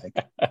direction, I think.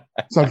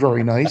 It's not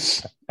very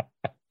nice.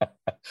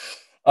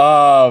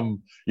 I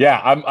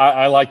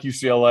like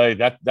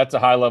UCLA. That's a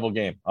high-level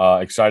game.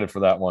 Excited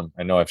for that one.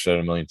 I know I've said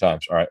it a million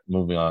times. All right,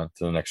 moving on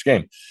to the next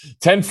game.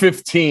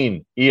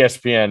 10:15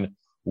 ESPN,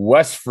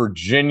 West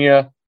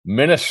Virginia,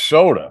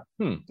 Minnesota.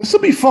 This will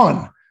be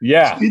fun.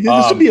 Yeah. This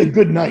will be a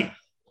good night.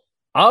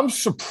 I'm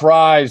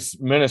surprised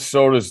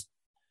Minnesota's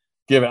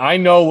given. I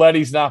know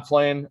Letty's not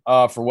playing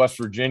for West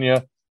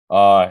Virginia.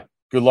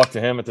 Good luck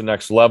to him at the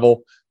next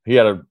level. He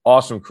had an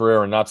awesome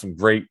career and not some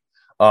great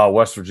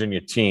West Virginia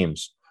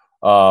teams.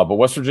 But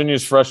West Virginia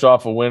is fresh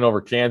off a win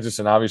over Kansas,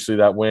 and obviously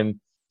that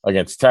win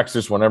against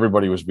Texas when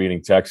everybody was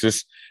beating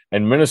Texas.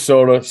 And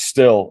Minnesota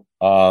still,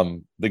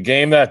 the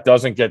game that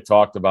doesn't get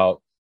talked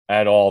about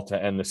at all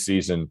to end the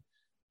season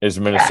is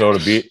Minnesota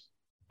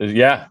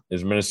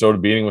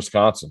beating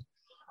Wisconsin.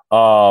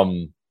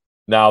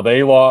 Now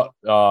they lost,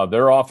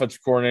 their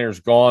offensive coordinator's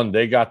gone.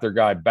 They got their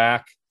guy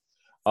back.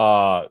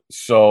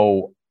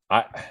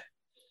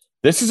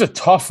 This is a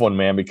tough one,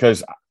 man,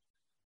 because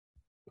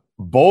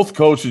both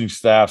coaching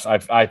staffs,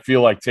 I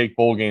feel like, take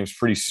bowl games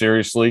pretty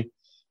seriously,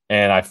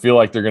 and I feel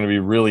like they're going to be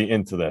really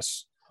into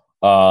this.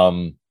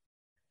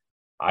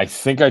 I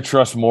think I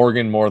trust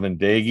Morgan more than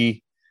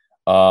Daggy,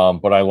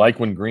 but I like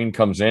when Green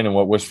comes in and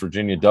what West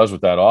Virginia does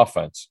with that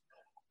offense.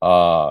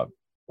 Wow,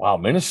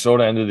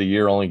 Minnesota ended the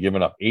year only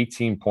giving up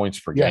 18 points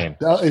per game.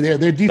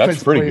 Their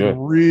defense played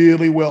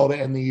really well to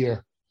end the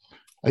year.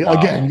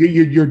 Again,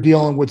 you're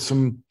dealing with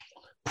some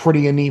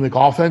pretty anemic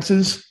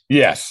offenses.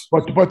 Yes,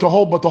 but to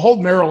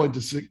hold Maryland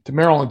to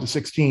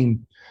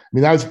 16. I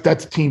mean,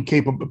 that's a team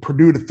capable.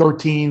 Purdue to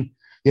 13.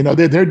 You know,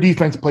 their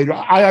defense played.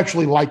 I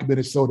actually like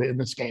Minnesota in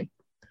this game.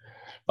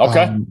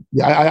 Okay.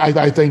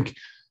 I think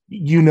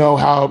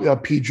how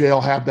PJ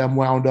will have them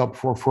wound up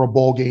for a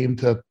bowl game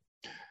to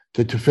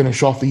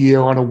finish off the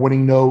year on a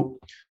winning note.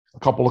 A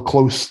couple of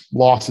close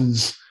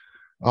losses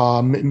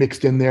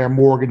mixed in there.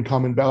 Morgan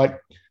coming back.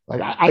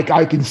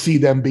 I can see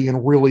them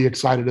being really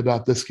excited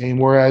about this game.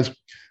 Whereas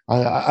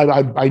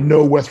I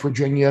know West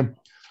Virginia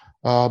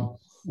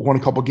won a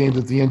couple games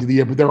at the end of the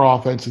year, but their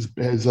offense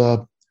has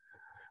the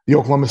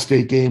Oklahoma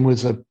State game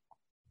was a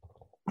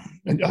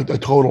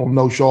total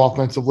no-show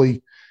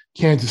offensively.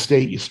 Kansas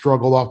State, you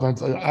struggled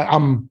offensively.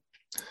 I'm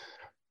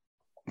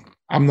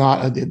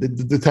not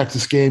the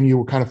Texas game. You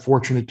were kind of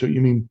fortunate to.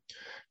 You mean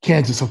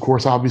Kansas, of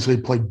course, obviously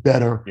played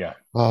better. Yeah.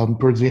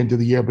 Towards the end of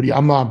the year, but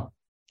I'm not.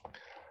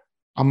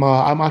 I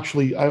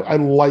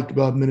like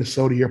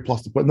Minnesota here.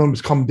 Plus the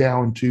numbers come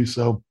down too,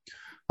 so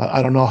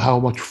I don't know how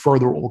much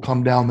further it will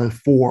come down than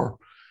 4,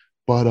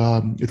 but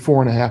at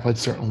 4.5, I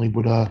certainly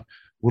would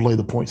lay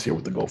the points here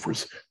with the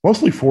Gophers.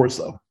 Mostly 4s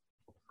though.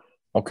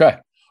 Okay.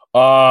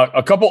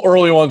 A couple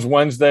early ones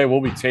Wednesday.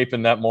 We'll be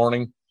taping that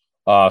morning.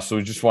 So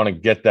we just want to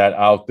get that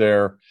out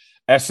there.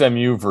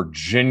 SMU,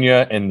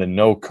 Virginia in the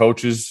no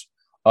coaches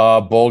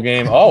bowl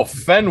game. Oh,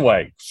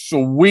 Fenway.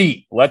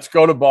 Sweet. Let's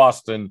go to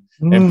Boston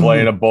and play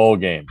in a bowl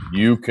game.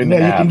 You can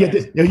get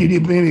this. You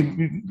need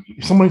maybe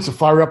someone needs to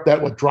fire up that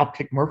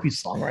Dropkick Murphy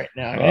song right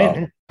now.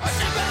 Right?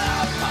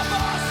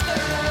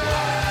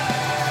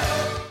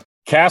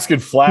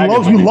 Casket flag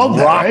you love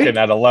that, rocking right?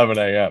 at 11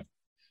 a.m.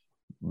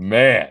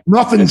 Man.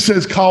 Nothing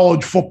says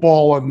college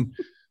football and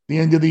the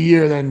end of the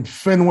year than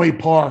Fenway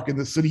Park in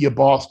the city of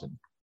Boston.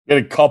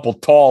 Get a couple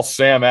tall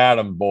Sam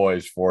Adams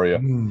boys for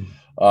you.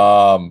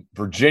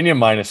 Virginia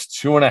minus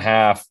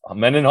 2.5.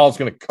 Mendenhall's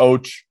going to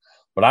coach,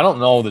 but I don't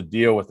know the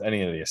deal with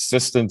any of the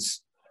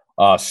assistants.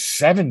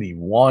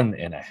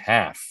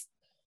 71.5.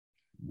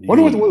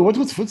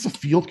 What's the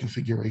field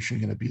configuration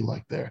going to be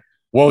like there?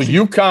 Well,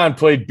 UConn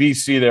played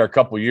BC there a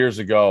couple years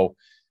ago,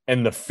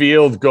 and the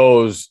field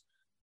goes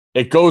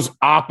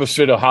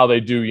opposite of how they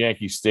do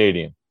Yankee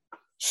Stadium.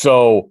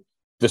 So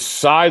the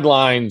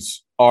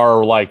sidelines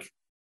are like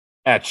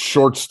at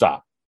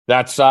shortstop,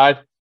 that side.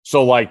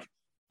 So like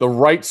the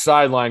right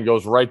sideline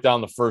goes right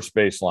down the first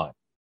baseline.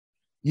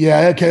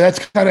 Yeah, okay, that's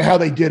kind of how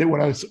they did it when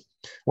I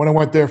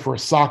went there for a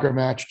soccer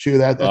match too.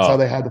 That's how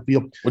they had the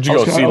field. Would you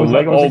go see old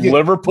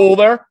Liverpool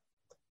there?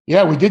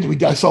 Yeah, we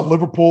did. I saw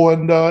Liverpool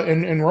and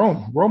in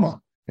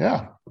Roma.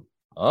 Yeah.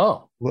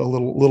 Oh, a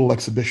little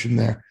exhibition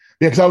there.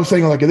 Yeah, because I was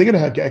saying like, are they going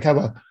to have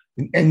an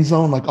end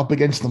zone like up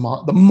against the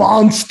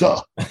monster?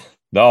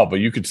 No, but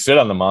you could sit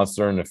on the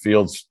monster in the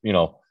fields.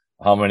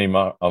 How many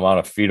amount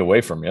of feet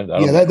away from you?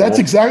 That's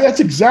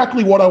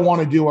exactly what I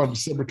want to do on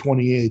December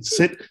 28th.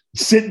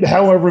 Sit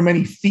however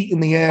many feet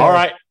in the air. All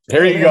right,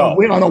 here you go.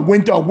 On a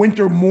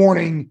winter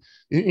morning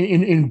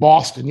in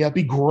Boston. Yeah, it'd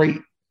be great.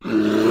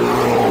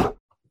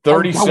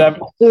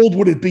 37. How cold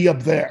would it be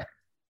up there?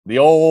 The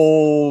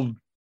old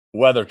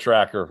weather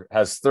tracker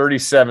has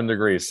 37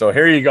 degrees. So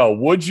here you go.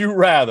 Would you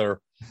rather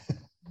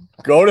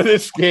go to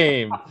this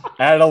game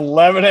at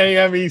 11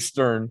 a.m.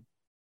 Eastern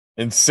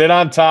and sit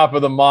on top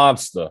of the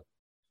monster,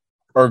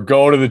 or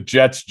go to the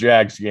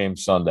Jets-Jags game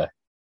Sunday?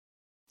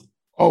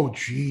 Oh,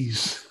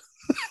 geez.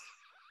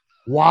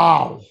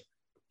 Wow.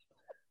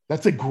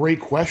 That's a great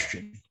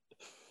question.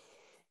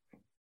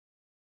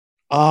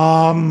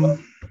 You're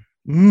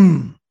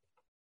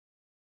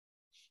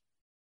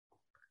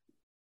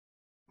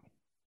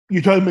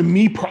talking about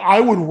me. I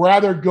would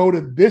rather go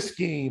to this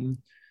game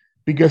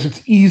because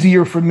it's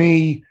easier for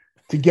me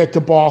to get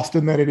to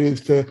Boston than it is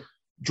to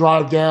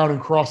drive down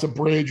and cross a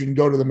bridge and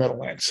go to the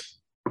Meadowlands.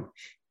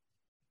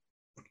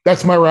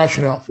 That's my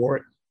rationale for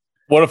it.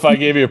 What if I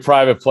gave you a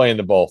private plane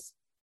to both?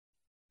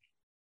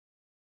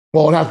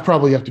 Well, it'd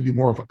probably have to be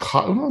more of a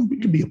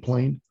it could be a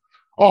plane.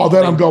 Oh,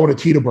 then I'm going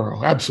to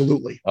Teterboro.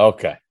 Absolutely.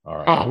 Okay. All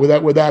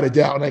right. Without a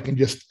doubt. And I can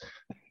just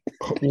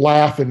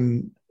laugh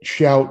and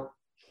shout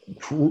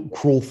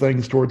cruel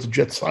things towards the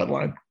Jets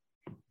sideline.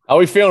 How are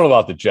we feeling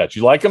about the Jets?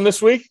 You like them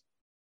this week?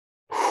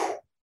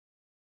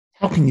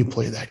 How can you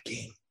play that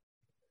game?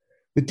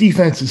 The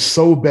defense is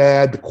so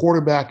bad. The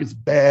quarterback is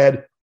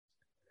bad.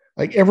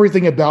 Like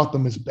everything about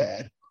them is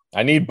bad.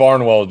 I need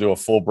Barnwell to do a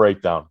full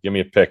breakdown. Give me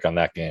a pick on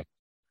that game.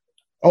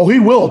 Oh, he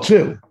will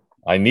too.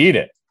 I need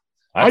it.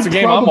 That's the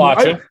game I'm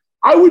watching.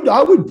 I would.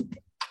 Why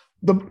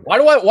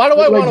do I want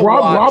to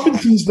watch?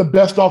 Robinson's the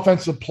best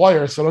offensive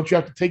player, so don't you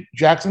have to take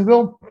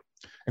Jacksonville?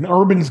 And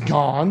Urban's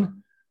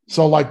gone.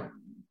 So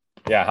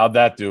yeah, how'd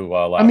that do?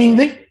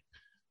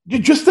 You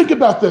just think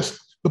about this.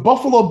 The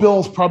Buffalo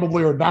Bills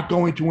probably are not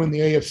going to win the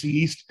AFC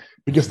East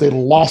because they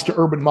lost to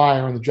Urban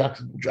Meyer and the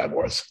Jacksonville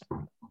Jaguars.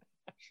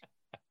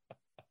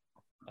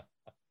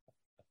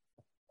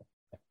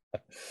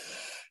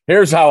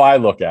 Here's how I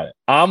look at it.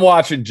 I'm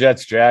watching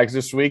Jets-Jags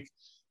this week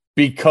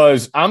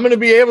because I'm going to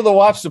be able to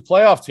watch the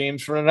playoff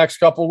teams for the next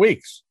couple of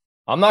weeks.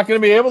 I'm not going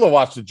to be able to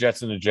watch the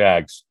Jets and the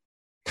Jags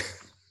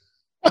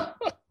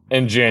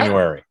in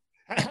January.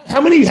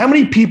 How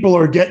many people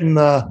are getting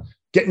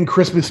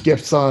Christmas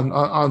gifts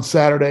on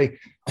Saturday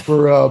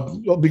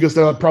because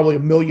there are probably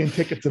 1 million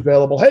tickets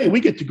available? Hey, we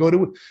get to go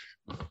to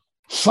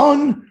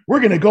we're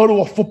going to go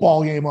to a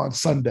football game on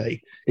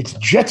Sunday. It's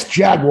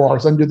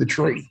Jets-Jaguars under the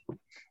tree.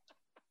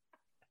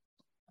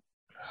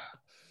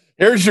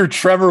 Here's your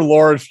Trevor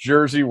Lawrence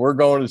jersey. We're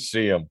going to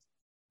see him.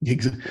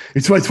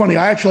 It's funny.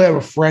 I actually have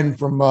a friend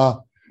from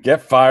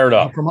get fired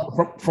up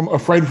from a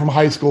friend from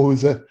high school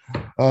who's a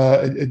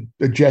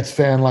Jets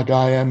fan like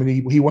I am,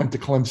 and he went to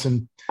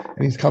Clemson,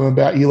 and he's coming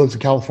back. He lives in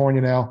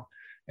California now,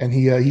 and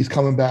he's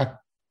coming back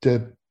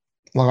to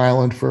Long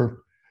Island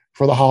for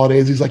the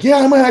holidays. He's like, yeah,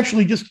 I might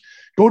actually just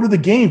go to the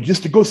game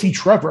just to go see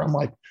Trevor. I'm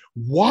like,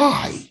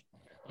 why?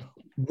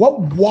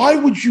 Why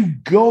would you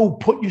go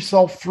put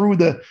yourself through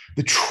the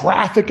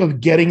traffic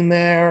of getting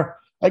there?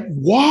 Like,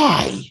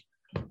 why?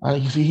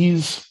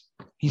 He's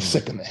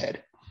sick in the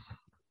head.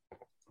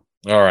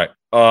 All right.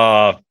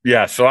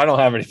 Yeah, so I don't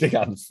have anything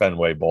on the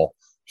Fenway Bowl.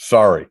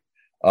 Sorry.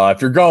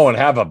 If you're going,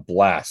 have a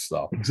blast,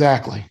 though.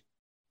 Exactly.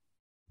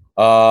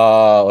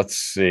 Let's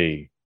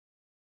see.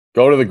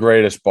 Go to the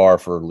greatest bar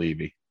for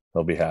Levy.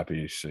 He'll be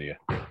happy to see you.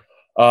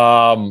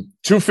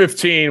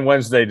 2:15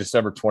 Wednesday,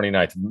 December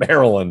 29th,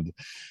 Maryland.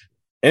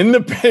 In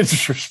the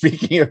picture,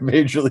 speaking of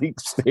Major League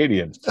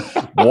stadiums.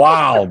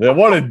 Wow.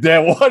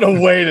 What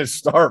a way to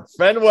start.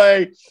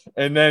 Fenway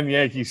and then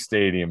Yankee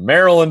Stadium.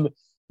 Maryland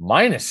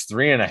minus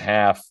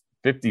 3.5,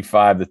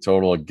 55 the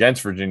total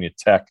against Virginia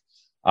Tech.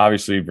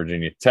 Obviously,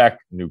 Virginia Tech,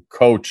 new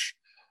coach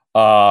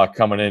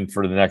coming in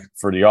for the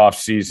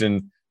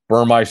offseason.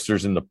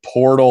 Burmeister's in the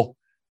portal.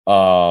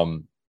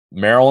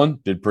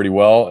 Maryland did pretty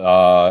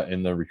well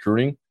in the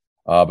recruiting,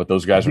 but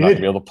those guys are not going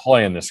to be able to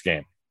play in this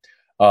game.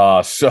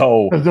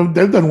 So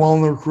they've done well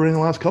in the recruiting the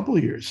last couple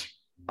of years.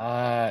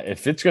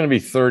 If it's going to be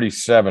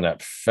 37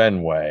 at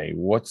Fenway,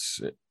 what's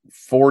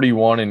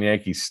 41 in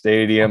Yankee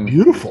Stadium?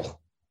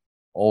 Beautiful.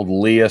 Old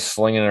Leah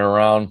slinging it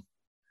around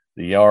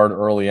the yard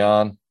early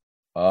on.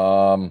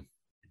 You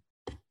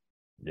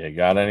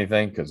got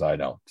anything? Because I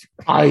don't.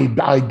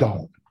 I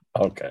don't.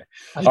 Okay.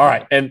 All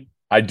right. And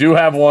I do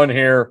have one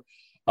here.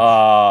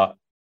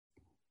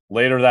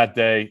 Later that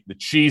day, the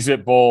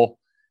Cheez-It Bowl.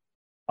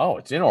 Oh,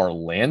 it's in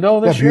Orlando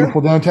this year?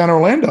 Beautiful downtown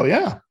Orlando,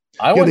 yeah.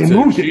 I went to the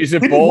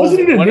Cheez-It Bowl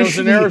when it was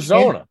in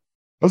Arizona.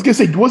 I was going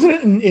to say,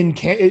 wasn't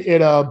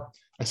it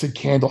I said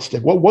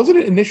Candlestick. What wasn't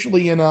it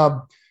initially in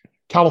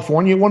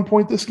California at one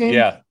point this game?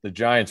 Yeah, the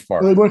Giants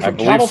Park. They went from I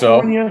believe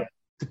California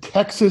to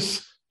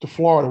Texas to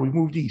Florida. We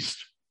moved east.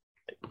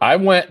 I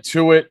went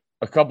to it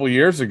a couple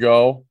years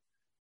ago,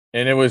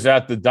 and it was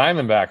at the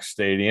Diamondback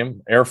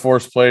Stadium. Air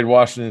Force played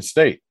Washington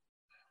State.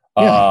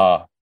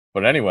 Yeah.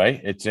 But anyway,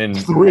 it's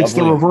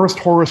the reversed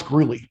Horace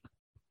Greeley.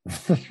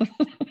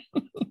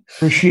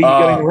 Appreciate you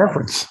getting a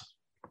reference.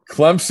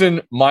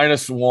 Clemson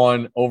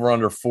 -1 over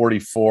under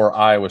 44.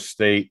 Iowa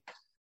State.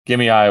 Give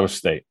me Iowa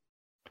State.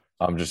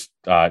 I'm just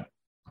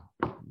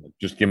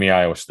give me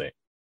Iowa State.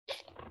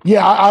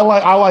 Yeah, I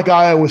like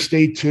Iowa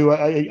State too.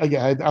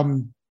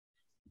 I'm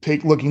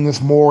looking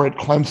this more at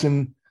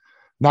Clemson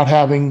not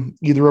having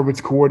either of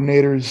its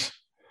coordinators,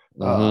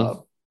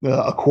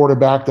 a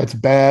quarterback that's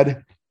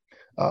bad,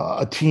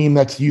 a team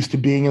that's used to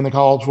being in the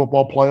college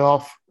football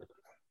playoff,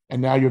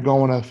 and now you're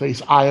going to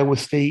face Iowa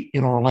State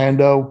in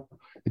Orlando.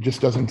 It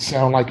just doesn't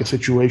sound like a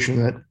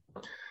situation that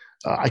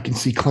I can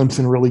see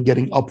Clemson really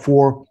getting up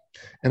for.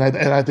 And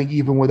I think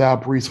even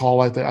without Breece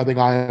Hall, I think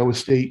Iowa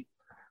State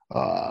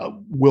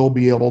will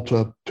be able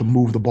to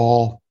move the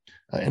ball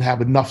and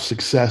have enough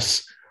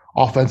success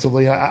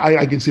offensively.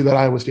 I can see that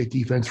Iowa State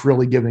defense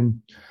really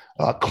giving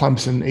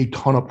Clemson a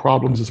ton of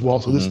problems as well.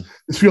 So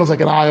this feels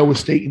like an Iowa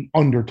State and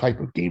under type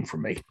of game for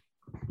me.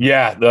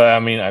 Yeah,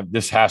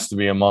 this has to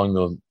be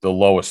among the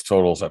lowest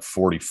totals at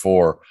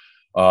 44.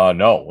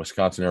 No,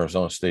 Wisconsin,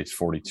 Arizona State's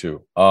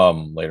 42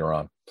 later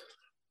on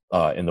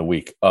in the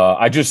week.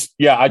 I just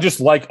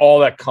like all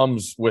that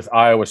comes with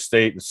Iowa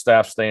State, the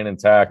staff staying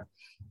intact.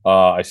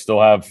 I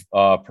still have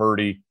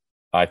Purdy.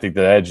 I think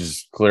the edge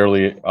is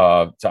clearly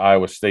to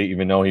Iowa State,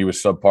 even though he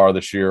was subpar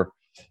this year.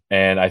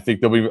 And I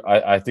think they'll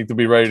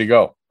be ready to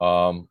go.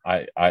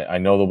 I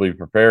know they'll be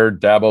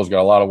prepared. Dabo's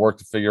got a lot of work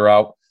to figure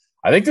out.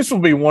 I think this will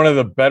be one of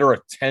the better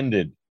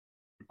attended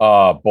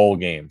bowl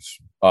games.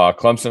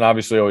 Clemson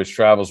obviously always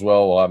travels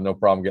well. We'll have no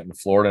problem getting to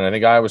Florida. And I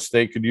think Iowa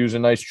State could use a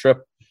nice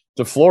trip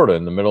to Florida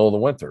in the middle of the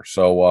winter.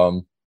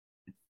 So,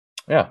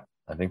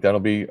 I think that'll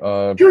be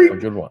a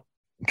good one.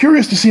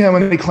 Curious to see how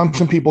many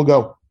Clemson people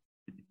go.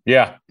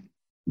 Yeah.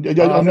 Do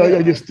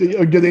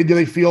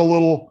they feel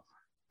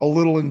a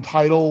little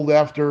entitled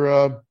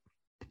after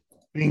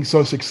being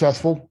so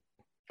successful?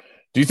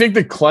 Do you think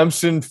the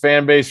Clemson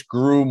fan base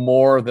grew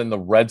more than the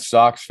Red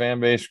Sox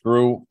fan base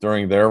grew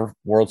during their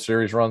World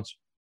Series runs?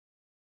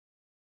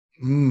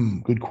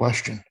 Good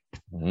question.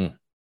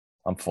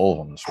 I'm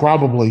full of them.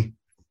 Probably.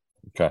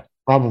 Okay.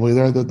 Probably.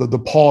 They're the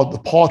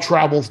paw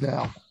travels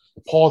now.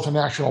 The paw is a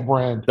national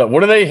brand.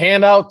 What do they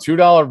hand out?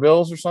 $2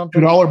 bills or something?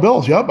 $2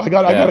 bills. Yep. I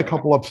got a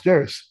couple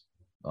upstairs.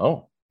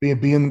 Oh.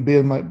 Being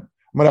my, I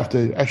might have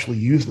to actually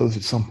use those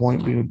at some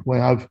point. Being the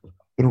way I've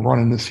been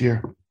running this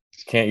year.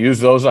 Can't use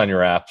those on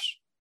your apps.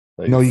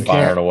 No, you can't.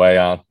 Firing away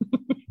on.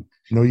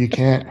 No, you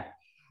can't.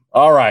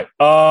 All right.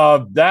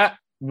 That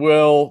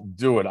will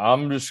do it.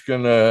 I'm just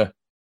gonna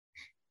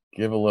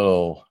give a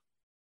little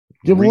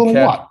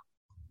recap.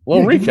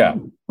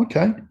 Recap.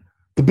 Okay.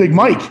 The Big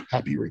Mike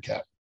happy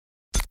recap.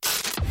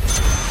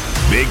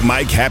 Big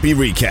Mike happy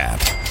recap.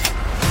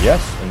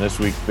 Yes, in this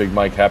week's Big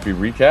Mike happy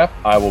recap,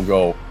 I will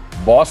go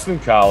Boston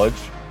College,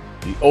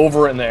 the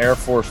over in the Air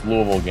Force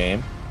Louisville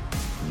game,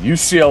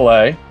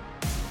 UCLA,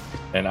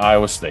 and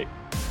Iowa State.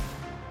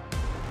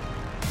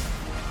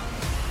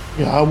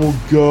 Yeah, I will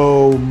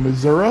go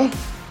Missouri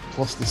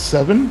plus the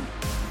 7.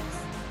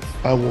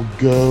 I will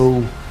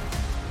go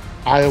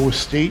Iowa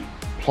State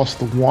plus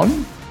the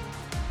 1.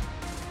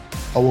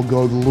 I will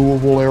go the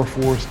Louisville Air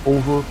Force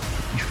over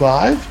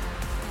 55.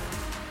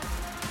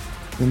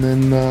 And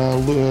then I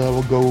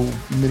will go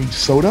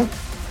Minnesota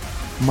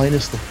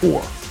minus the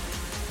 4.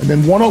 And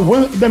then one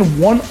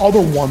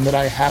other one that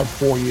I have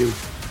for you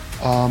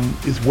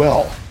as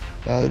well.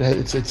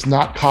 It's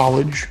not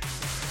college.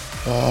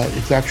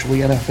 It's actually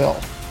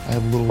NFL. I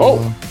have a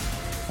little.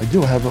 I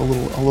do have a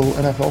little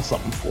NFL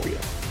something for you.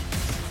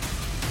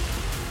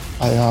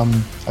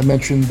 I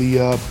mentioned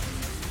the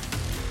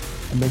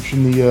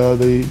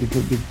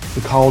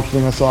college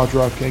thing I saw at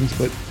DraftKings,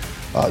 but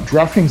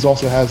DraftKings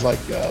also has like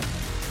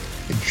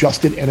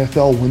adjusted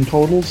NFL win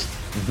totals,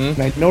 and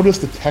I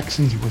noticed the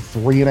Texans were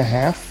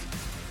 3.5,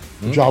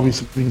 which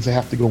obviously means they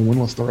have to go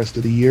winless the rest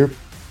of the year.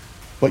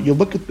 But you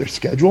look at their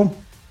schedule.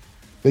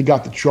 They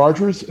got the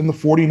Chargers and the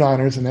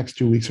 49ers the next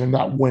 2 weeks. They're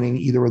not winning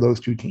either of those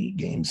two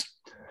games.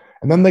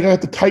 And then they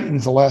got the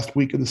Titans the last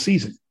week of the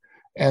season.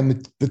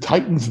 And the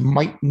Titans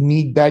might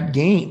need that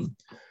game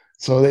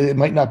So it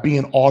might not be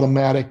an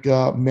automatic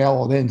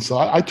mail it in. So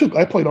I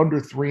played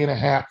under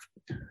 3.5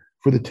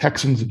 for the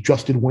Texans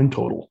adjusted win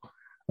total.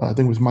 I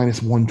think it was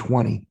minus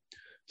 120.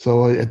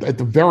 So at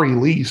the very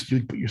least,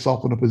 you put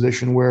yourself in a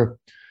position where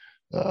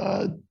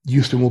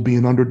Houston will be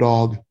an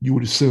underdog, you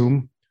would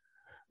assume,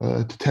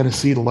 to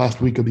Tennessee the last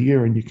week of the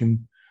year, and you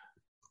can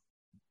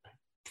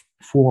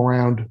fool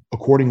around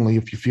accordingly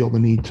if you feel the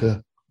need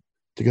to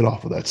get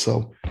off of that.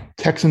 So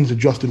Texans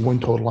adjusted win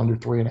total under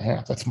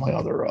 3.5. That's my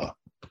other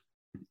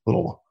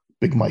little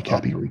Big Mike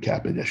Happy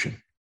Recap edition.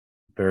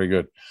 Very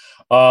good.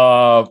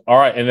 All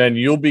right. And then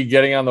you'll be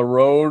getting on the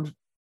road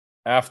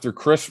after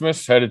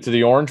Christmas, headed to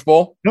the Orange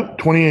Bowl? Yep,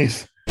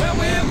 28th.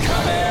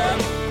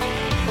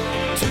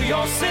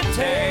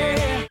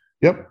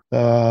 Yep.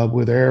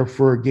 We're there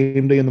for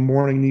game day in the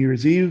morning, New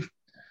Year's Eve.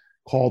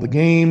 Call the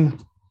game,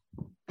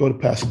 go to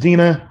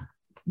Pasadena,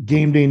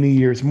 game day New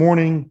Year's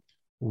morning,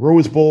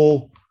 Rose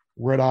Bowl,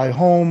 red eye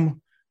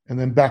home, and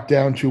then back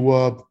down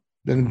to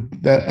then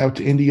that out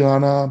to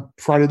Indiana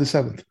Friday the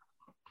 7th.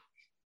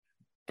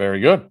 Very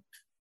good.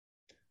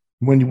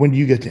 When do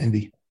you get to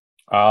Indy?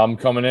 I'm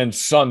coming in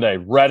Sunday,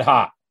 red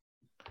hot.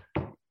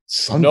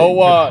 Sunday.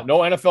 No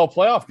NFL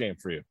playoff game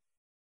for you.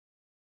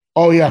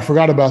 Oh yeah, I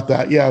forgot about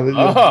that. Yeah,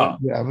 Uh-huh.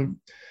 I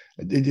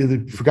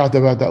forgot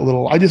about that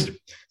little. I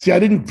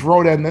didn't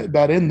throw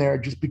that in there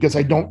just because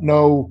I don't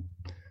know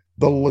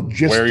the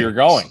logistics Where you're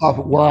going. of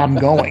where I'm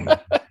going.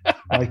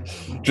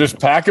 Just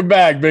pack a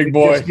bag, big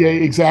boy. Yeah,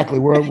 exactly.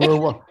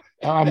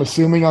 I'm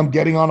assuming I'm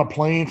getting on a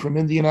plane from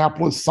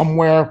Indianapolis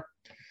somewhere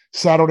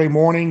Saturday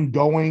morning,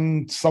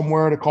 going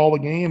somewhere to call the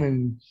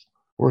game,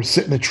 or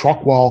sit in the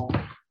truck while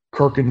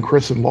Kirk and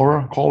Chris and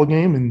Laura call the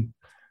game, and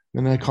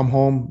then I come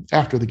home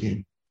after the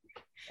game.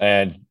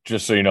 And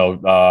just so you know,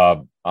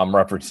 I'm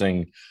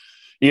referencing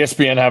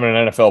ESPN having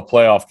an NFL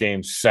playoff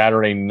game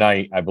Saturday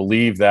night. I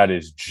believe that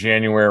is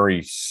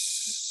January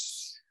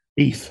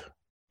 8th.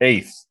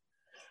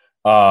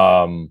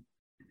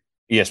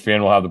 ESPN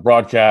will have the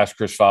broadcast.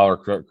 Chris Fowler,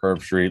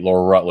 Curb Street,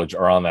 Laura Rutledge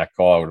are on that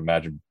call. I would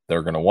imagine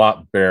they're going to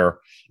want Bear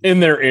in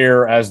their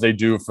ear as they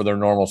do for their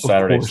normal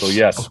Saturday. So,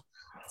 yes,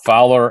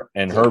 Fowler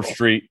and Herb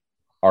Street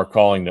are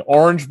calling the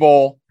Orange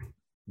Bowl,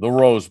 the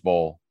Rose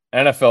Bowl,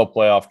 NFL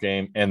playoff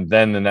game, and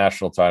then the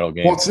national title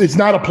game. Well, it's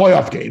not a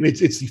playoff game. It's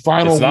the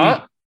final. It's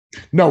not? Week.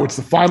 No, it's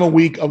the final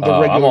week of the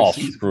regular I'm all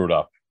season.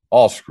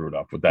 All screwed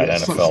up with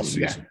that NFL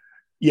season.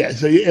 Yeah.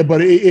 So,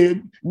 but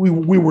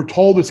we were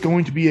told it's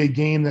going to be a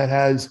game that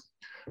has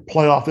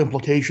playoff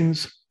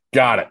implications.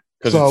 Got it.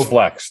 Because it's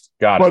flexed.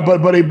 Got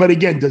it. But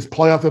again, does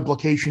playoff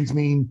implications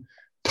mean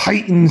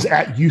Titans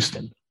at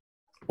Houston?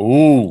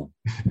 Ooh.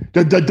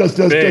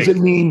 Does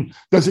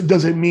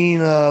it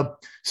mean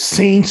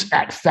Saints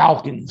at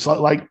Falcons?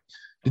 Like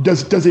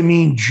does it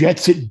mean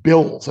Jets at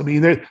Bills? I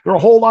mean, there are a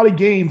whole lot of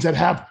games that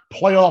have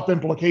playoff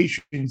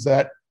implications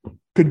that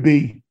could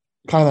be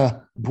kind of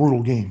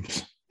brutal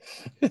games.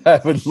 I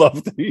would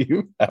love to.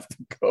 You have to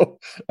go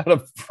on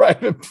a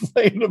private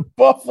plane to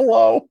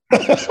Buffalo.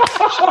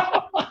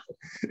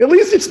 At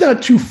least it's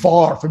not too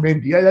far from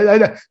Indy.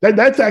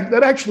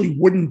 That actually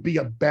wouldn't be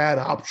a bad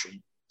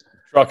option.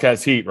 Truck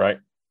has heat, right?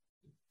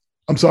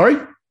 I'm sorry?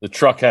 The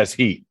truck has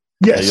heat.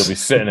 Yes. You'll be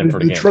sitting in for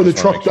the game. The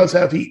truck does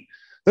have heat.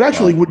 That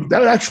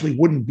actually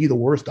wouldn't be the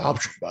worst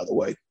option, by the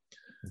way.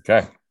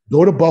 Okay.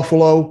 Go to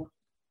Buffalo,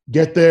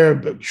 get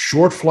there,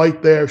 short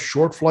flight there,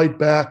 short flight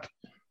back.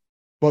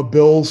 But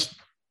Bills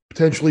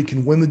potentially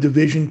can win the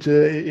division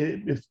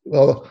if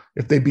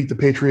they beat the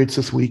Patriots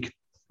this week.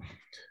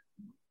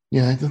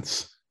 Yeah,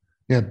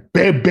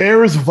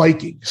 Bears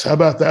Vikings. How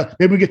about that?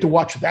 Maybe we get to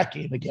watch that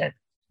game again.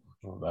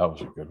 Oh, that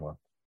was a good one.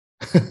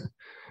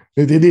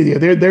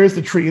 There's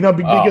the tree.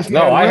 Because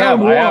I have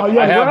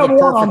the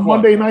perfect on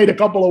Monday night a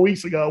couple of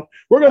weeks ago.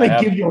 We're going to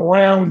give you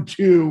round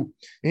 2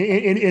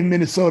 in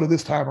Minnesota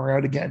this time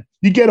around again.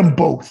 You get them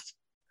both.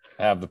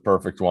 I have the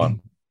perfect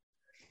one.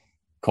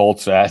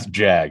 Colts at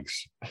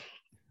Jags.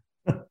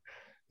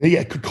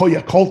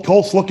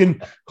 Colts looking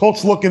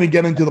to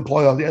get into the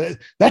playoffs. Yeah,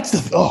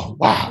 that's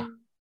wow.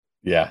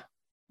 Yeah.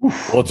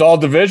 Oof. Well, it's all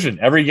division.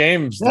 Every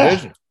game's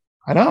division.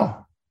 I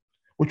know,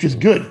 which is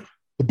good.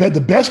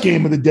 The best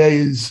game of the day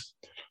is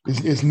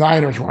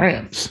Niners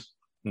Rams.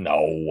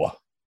 No.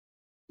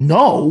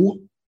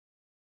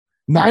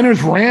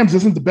 Niners Rams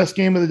isn't the best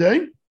game of the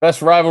day.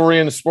 Best rivalry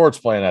in the sports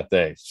playing that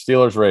day.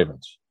 Steelers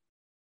Ravens.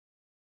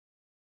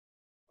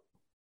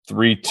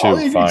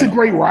 3-2. It's a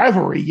great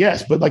rivalry,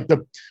 yes, but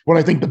when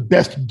I think the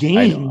best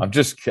game, I'm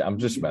just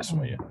messing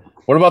with you.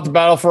 What about the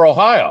battle for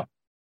Ohio?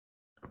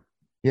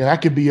 Yeah,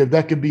 that could be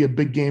a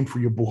big game for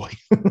your boy.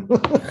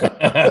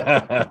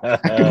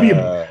 that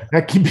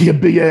could be a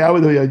big.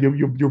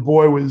 Your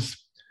boy was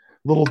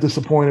a little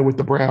disappointed with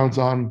the Browns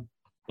on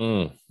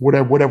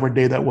whatever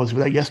day that was.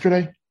 Was that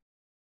yesterday?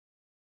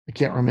 I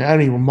can't remember. I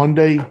don't even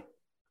Monday.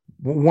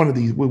 One of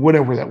these,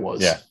 whatever that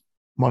was. Yeah,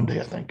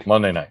 Monday, I think.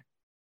 Monday night.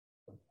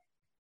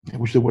 I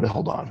wish they would have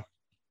held on.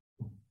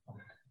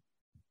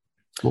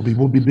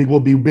 We'll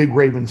be big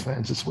Ravens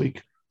fans this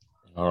week.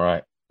 All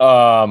right.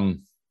 All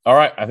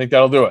right. I think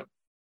that'll do it.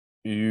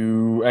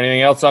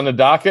 Anything else on the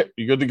docket?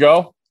 You good to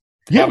go?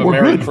 Yeah, Have a we're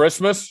Merry good.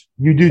 Christmas.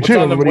 You do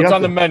too. What's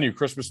on the menu?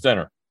 Christmas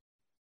dinner.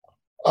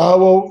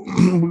 Well,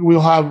 we'll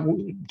have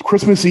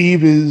Christmas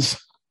Eve is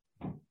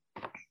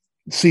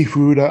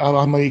seafood.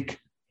 I'll make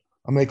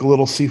a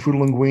little seafood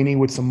linguine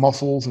with some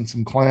mussels and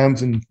some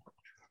clams and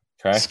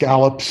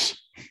scallops,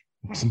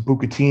 some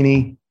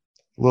bucatini,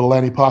 a little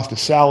antipasta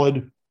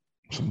salad,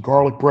 some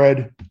garlic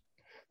bread.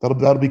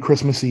 That'll be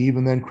Christmas Eve,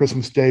 and then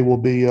Christmas Day will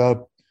be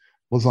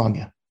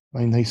lasagna.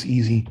 Nice,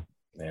 easy.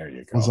 There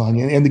you go.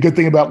 Lasagna. And the good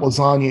thing about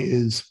lasagna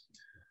is,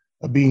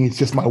 being it's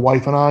just my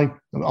wife and I,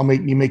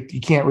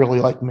 you can't really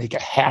make a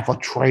half a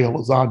tray of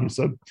lasagna.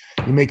 So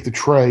you make the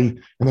tray,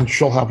 and then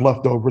she'll have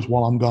leftovers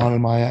while I'm gone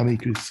in Miami,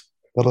 because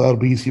that'll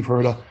be easy for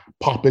her to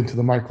pop into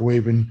the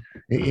microwave and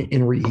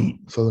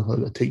reheat. So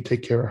I'll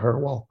take care of her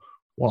while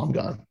I'm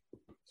gone.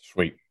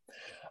 Sweet.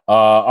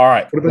 All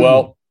right.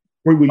 Well,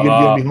 were you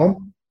gonna be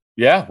home?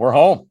 Yeah, we're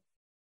home.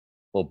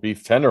 Little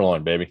beef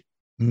tenderloin, baby.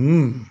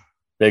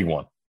 Big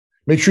one.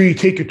 Make sure you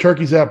take your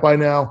turkeys out by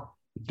now.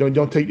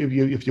 Don't take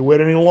if you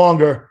wait any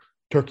longer,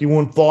 turkey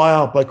won't thaw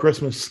out by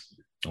Christmas.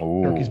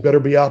 Ooh. Turkeys better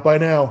be out by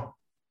now.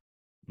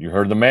 You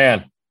heard the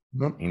man.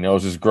 Yep. He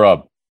knows his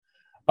grub.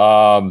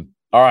 All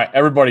right,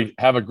 everybody,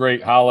 have a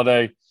great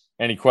holiday.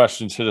 Any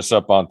questions, hit us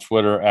up on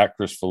Twitter at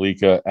Chris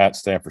Felica, at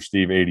Stanford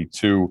Steve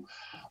 82.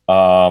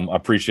 I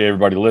appreciate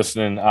everybody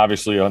listening.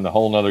 Obviously, on the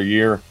whole nother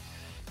year,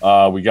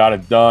 we got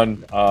it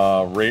done.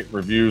 Rate,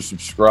 review,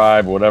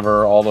 subscribe,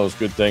 whatever, all those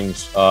good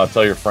things.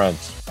 Tell your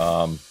friends.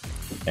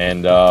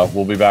 And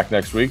we'll be back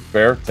next week.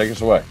 Bear, take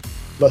us away.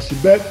 Less you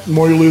bet, the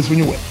more you lose when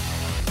you win.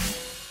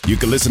 You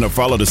can listen or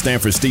follow the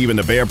Stanford Steve and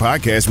the Bear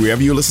podcast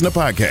wherever you listen to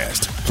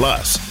podcasts.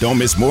 Plus, don't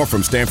miss more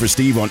from Stanford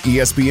Steve on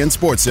ESPN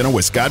SportsCenter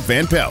with Scott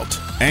Van Pelt.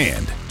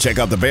 And check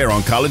out the Bear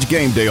on College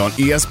Game Day on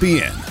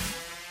ESPN.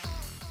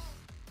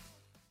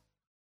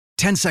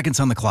 10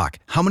 seconds on the clock.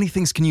 How many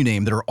things can you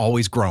name that are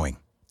always growing?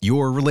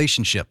 Your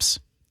relationships,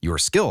 your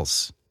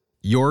skills,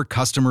 your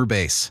customer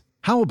base.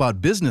 How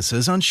about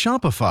businesses on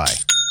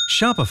Shopify?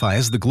 Shopify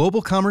is the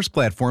global commerce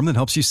platform that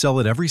helps you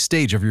sell at every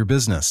stage of your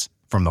business.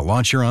 From the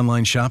launch your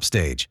online shop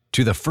stage,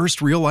 to the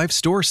first real-life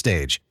store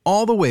stage,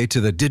 all the way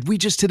to the did we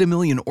just hit a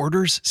million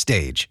orders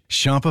stage,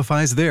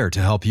 Shopify's there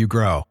to help you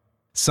grow.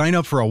 Sign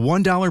up for a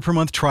 $1 per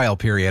month trial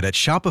period at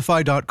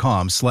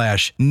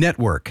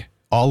shopify.com/network,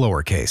 all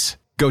lowercase.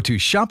 Go to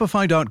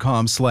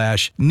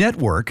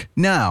shopify.com/network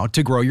now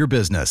to grow your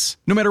business,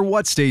 no matter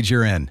what stage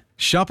you're in.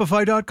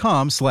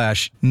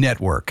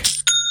 Shopify.com/network.